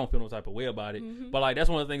 I don't feel no type of way about it. But, like, that's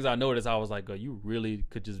one of the things I noticed. I was like, girl, you really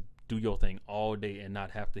could just do your thing all day and not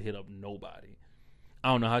have to hit up nobody. I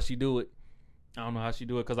don't know how she do it.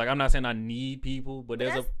 Because, like, I'm not saying I need people, but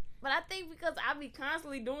But I think because I be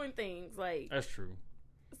constantly doing things, like. That's true.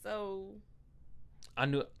 So. I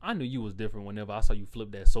knew you was different whenever I saw you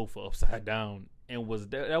flip that sofa upside down, and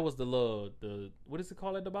that was the what is it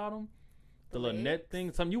called at the bottom? The little net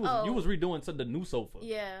thing. You was redoing to the new sofa.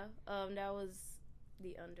 Yeah, that was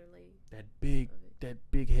the underlay. That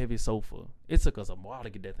big heavy sofa. It took us a while to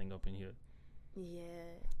get that thing up in here.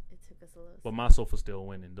 Yeah, it took us a little. But my sofa's still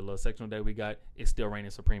winning. The little sectional that we got is still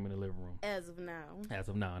reigning supreme in the living room. As of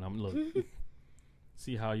now, and I'm look.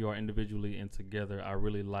 see how you are individually and together. I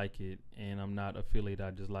really like it, and I'm not affiliated.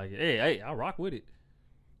 I just like it. Hey, I rock with it.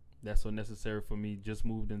 That's so necessary for me. Just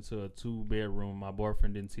moved into a 2-bedroom. My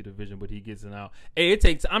boyfriend didn't see the vision, but he gets it out. Hey, it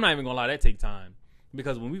takes. I'm not even gonna lie. That takes time.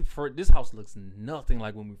 Because when we first, this house looks nothing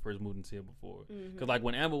like when we first moved into it before. Because like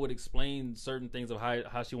when Amber would explain certain things of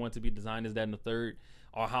how she wanted to be designed, is that and the third,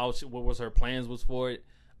 or what was her plans was for it,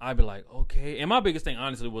 I'd be like, okay. And my biggest thing,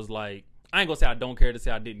 honestly, was like, I ain't gonna say I don't care to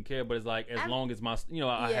say I didn't care, but it's like as long as my,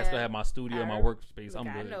 I have to have my studio, my workspace. I'm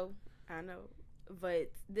good. I know,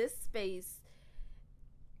 but this space,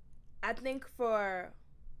 I think for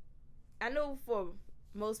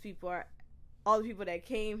most people, all the people that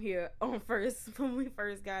came here when we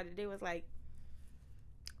first got it, they was like,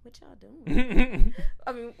 what y'all doing?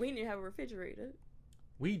 I mean, we didn't have a refrigerator.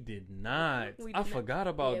 We did not. I forgot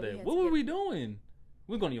about that. What were we doing?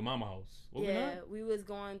 We were going to your mama's house. We was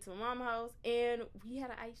going to my mama's house, and we had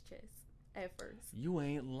an ice chest at first. You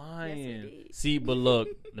ain't lying. Yes, we did. See, but look,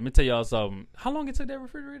 let me tell y'all something. How long it took that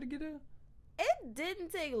refrigerator to get there? It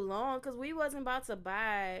didn't take long because we wasn't about to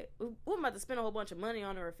buy. We weren't about to spend a whole bunch of money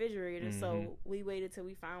on a refrigerator, so we waited till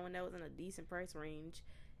we found one that was in a decent price range,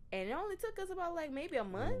 and it only took us about like maybe a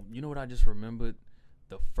month. You know what I just remembered?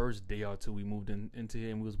 The first day or two we moved into here,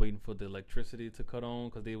 and we was waiting for the electricity to cut on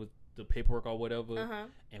because they was the paperwork or whatever,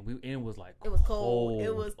 and it was like it was cold.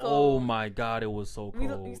 It was cold. Oh my God, it was so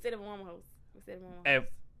cold. We stayed at my mama's house.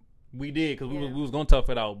 We did because we was gonna tough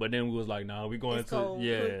it out, but then we was like, nah, we going it's to cold.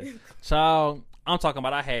 Child, I'm talking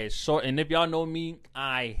about I had short, and if y'all know me,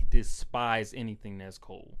 I despise anything that's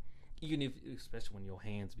cold, especially when your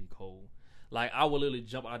hands be cold. Like I will literally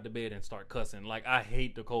jump out the bed and start cussing. Like I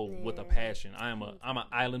hate the cold with a passion. I'm an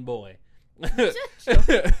island boy.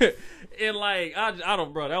 And like I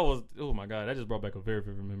don't, bro. That was, oh my God, that just brought back a very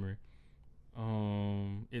vivid memory.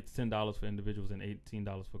 It's $10 for individuals and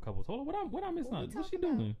 $18 for couples. Hold on, what I missed? What's she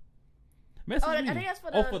doing? Message me. I think that's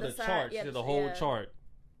for the chart. Yeah, the whole chart.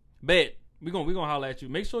 Bet we gonna holler at you.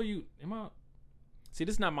 Make sure you. See,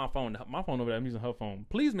 this is not my phone. My phone over there. I'm using her phone.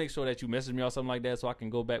 Please make sure that you message me or something like that so I can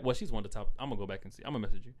go back. Well, she's one of the top. I'm gonna go back and see. I'm gonna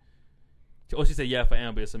message you. Oh, she said yeah for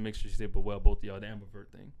Amber. It's a mixture. She said, but well, both of y'all the ambivert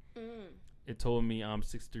thing. It told me I'm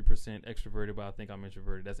 63% extroverted, but I think I'm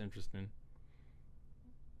introverted. That's interesting.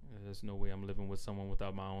 There's no way I'm living with someone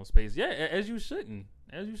without my own space. Yeah, as you shouldn't.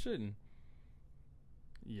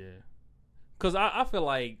 Yeah. Because I feel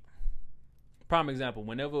like, prime example,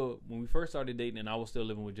 when we first started dating and I was still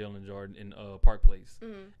living with Jalen Jordan in Park Place,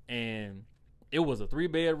 and it was a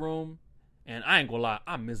 3-bedroom, and I ain't gonna lie,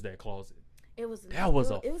 I miss that closet. It was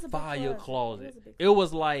a fire closet. It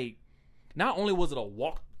was like, not only was it a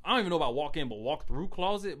walk, I don't even know about walk in, but walk through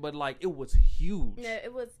closet, but like it was huge. Yeah,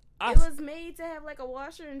 it was made to have like a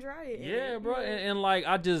washer and dryer. Yeah, bro, and like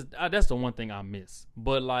that's the one thing I miss.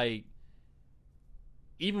 But like,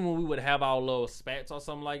 even when we would have our little spats or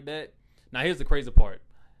something like that. Now here's the crazy part: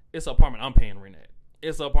 it's an apartment I'm paying rent at.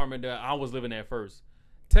 It's an apartment that I was living at first.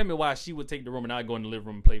 Tell me why she would take the room and I'd go in the living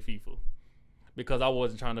room and play FIFA, because I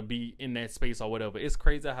wasn't trying to be in that space or whatever. It's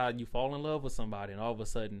crazy how you fall in love with somebody and all of a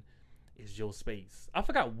sudden it's your space. I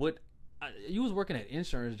forgot what. You was working at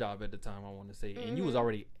insurance job at the time, I want to say, and you was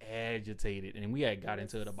already agitated, and we had got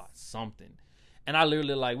into it about something, and I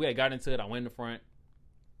literally we had got into it. I went in the front,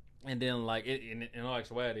 and then in all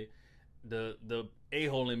actuality, the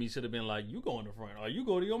a-hole in me should have been like, you go in the front or you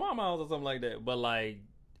go to your mama's house or something like that. But like,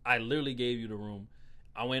 I literally gave you the room.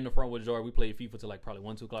 I went in the front with Jordan. We played FIFA till like probably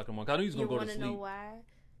 1, 2 o'clock in the morning. I knew he was gonna go to sleep. You want to know why?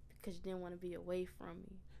 Because you didn't want to be away from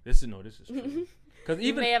me. This is true. Because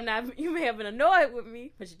you may have been annoyed with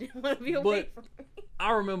me, but you didn't want to be away from me.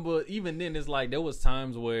 I remember even then, it's like there was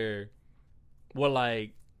times where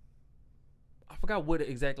like, I forgot what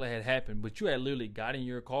exactly had happened, but you had literally got in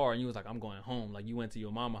your car and you was like, I'm going home. Like you went to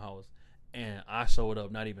your mama's house, and I showed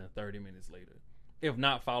up not even 30 minutes later, if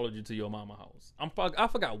not followed you to your mama's house. I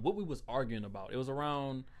forgot what we was arguing about. It was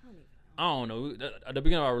around, I don't know. At the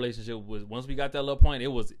beginning of our relationship was, once we got that little point, it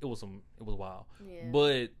was wild. Yeah.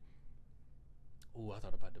 But I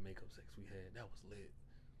thought about the makeup sex we had. That was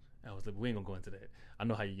lit. We ain't gonna go into that. I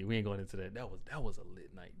know how you get. We ain't going into that. That was a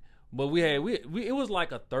lit night. But it was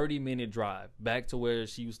like a 30-minute drive back to where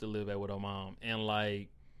she used to live at with her mom, and like,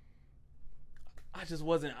 I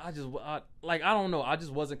don't know. I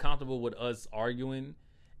just wasn't comfortable with us arguing,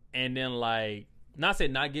 and then like, not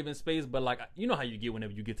saying not giving space, but like, you know how you get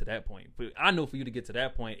whenever you get to that point. But I know for you to get to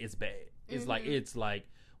that point, it's bad. It's like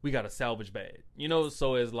we got to salvage bad,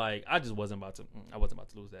 So it's like, I wasn't about to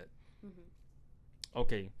lose that.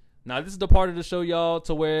 Okay, now this is the part of the show, y'all,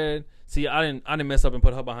 to where, see, I didn't mess up and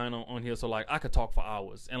put her behind on here, so like I could talk for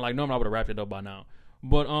hours, and like normally I would have wrapped it up by now,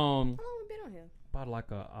 but how long have we been on here? About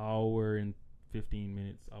like an hour and 15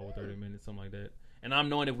 minutes, hour 30 minutes, something like that. And I'm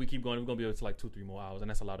knowing if we keep going, we're gonna be able to like 2-3 more hours, and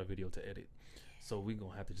that's a lot of video to edit. So we're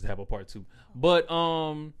gonna have to just have a part 2. But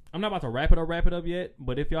I'm not about to wrap it up yet.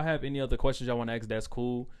 But if y'all have any other questions y'all want to ask, that's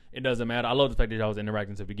cool. It doesn't matter. I love the fact that y'all was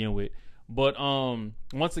interacting to begin with. But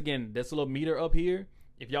once again, there's a little meter up here.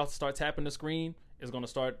 If y'all start tapping the screen, it's gonna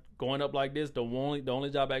start going up like this. The only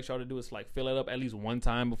job I ask y'all to do is like fill it up at least one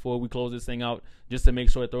time before we close this thing out, just to make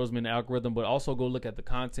sure it throws me in the algorithm. But also go look at the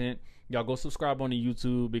content. Y'all go subscribe on the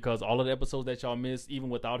YouTube, because all of the episodes that y'all missed, even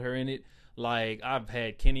without her in it, like I've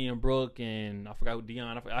had Kenny and Brooke, and I forgot who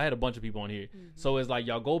Dion. I had a bunch of people on here. So it's like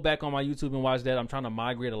y'all go back on my YouTube and watch that. I'm trying to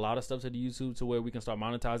migrate a lot of stuff to the YouTube to where we can start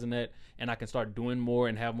monetizing that, and I can start doing more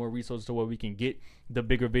and have more resources to where we can get the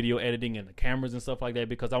bigger video editing and the cameras and stuff like that,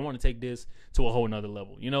 because I want to take this to a whole nother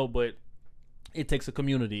level, you know. But it takes a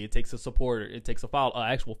community, it takes a supporter, it takes a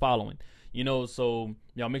actual following, you know. So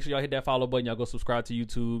y'all make sure y'all hit that follow button. Y'all go subscribe to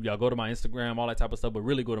YouTube. Y'all go to my Instagram, all that type of stuff. But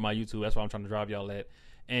really go to my YouTube. That's what I'm trying to drive y'all at.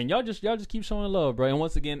 And y'all just keep showing love, bro. And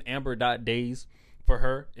once again, Amber.Daze for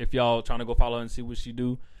her, if y'all trying to go follow her and see what she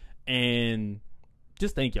do. And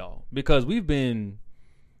just thank y'all, because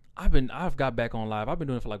I've got back on live. I've been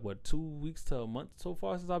doing it for like 2 weeks to a month so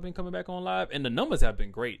far since I've been coming back on live, and the numbers have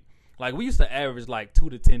been great. Like we used to average like 2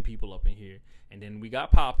 to 10 people up in here, and then we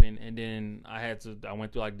got popping, and then I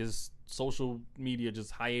went through like this social media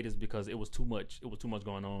just hiatus because it was too much. It was too much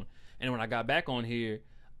going on. And when I got back on here,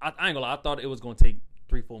 I ain't gonna lie, I thought it was gonna take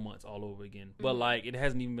 3-4 months all over again. But like it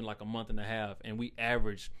hasn't even been like a month and a half, and we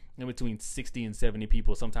average in between 60 and 70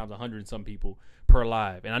 people, sometimes 100 and some people per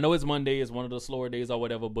live. And I know it's Monday, it's one of the slower days or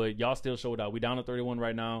whatever, but y'all still showed out. We down to 31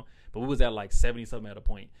 right now, but we was at like 70 something at a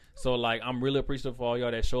point. So like I'm really appreciative for all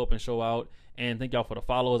y'all that show up and show out, and thank y'all for the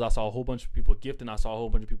followers. I saw a whole bunch of people gifting, I saw a whole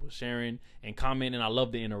bunch of people sharing and commenting. I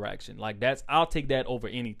love the interaction. Like I'll take that over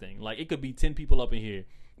anything. Like it could be 10 people up in here,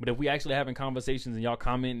 but if we actually having conversations and y'all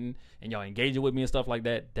commenting and y'all engaging with me and stuff like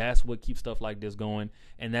that, that's what keeps stuff like this going,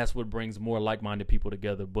 and that's what brings more like-minded people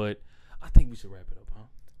together. But I think we should wrap it up, huh?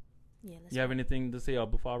 Yeah. You have anything to say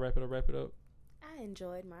before I wrap it up? I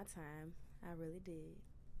enjoyed my time. I really did.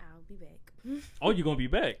 I'll be back. Oh, you're gonna be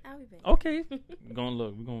back? I'll be back. Okay. We're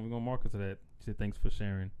gonna mark it to that. She said thanks for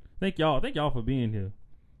sharing. Thank y'all for being here.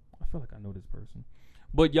 I feel like I know this person.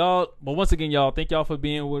 But once again, y'all, thank y'all for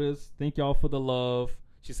being with us. Thank y'all for the love.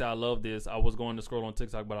 She said, I love this. I was going to scroll on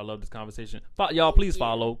TikTok, but I love this conversation. Y'all, please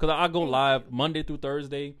follow, because I go live Monday through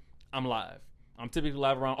Thursday. I'm live. I'm typically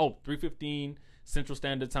live around 3:15 Central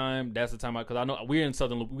Standard Time. That's the time because I know we're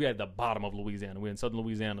at the bottom of Louisiana. We're in Southern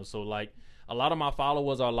Louisiana. So like a lot of my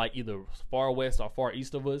followers are like either far west or far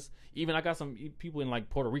east of us. Even I got some people in like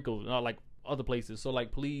Puerto Rico, like other places. So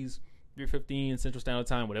like please, 3:15 Central Standard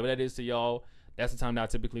Time, whatever that is to y'all, that's the time that I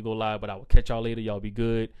typically go live. But I will catch y'all later. Y'all be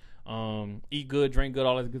good. Eat good, drink good,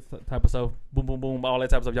 all that good type of stuff. Boom, boom, boom, all that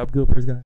type of stuff. Y'all be good, praise God.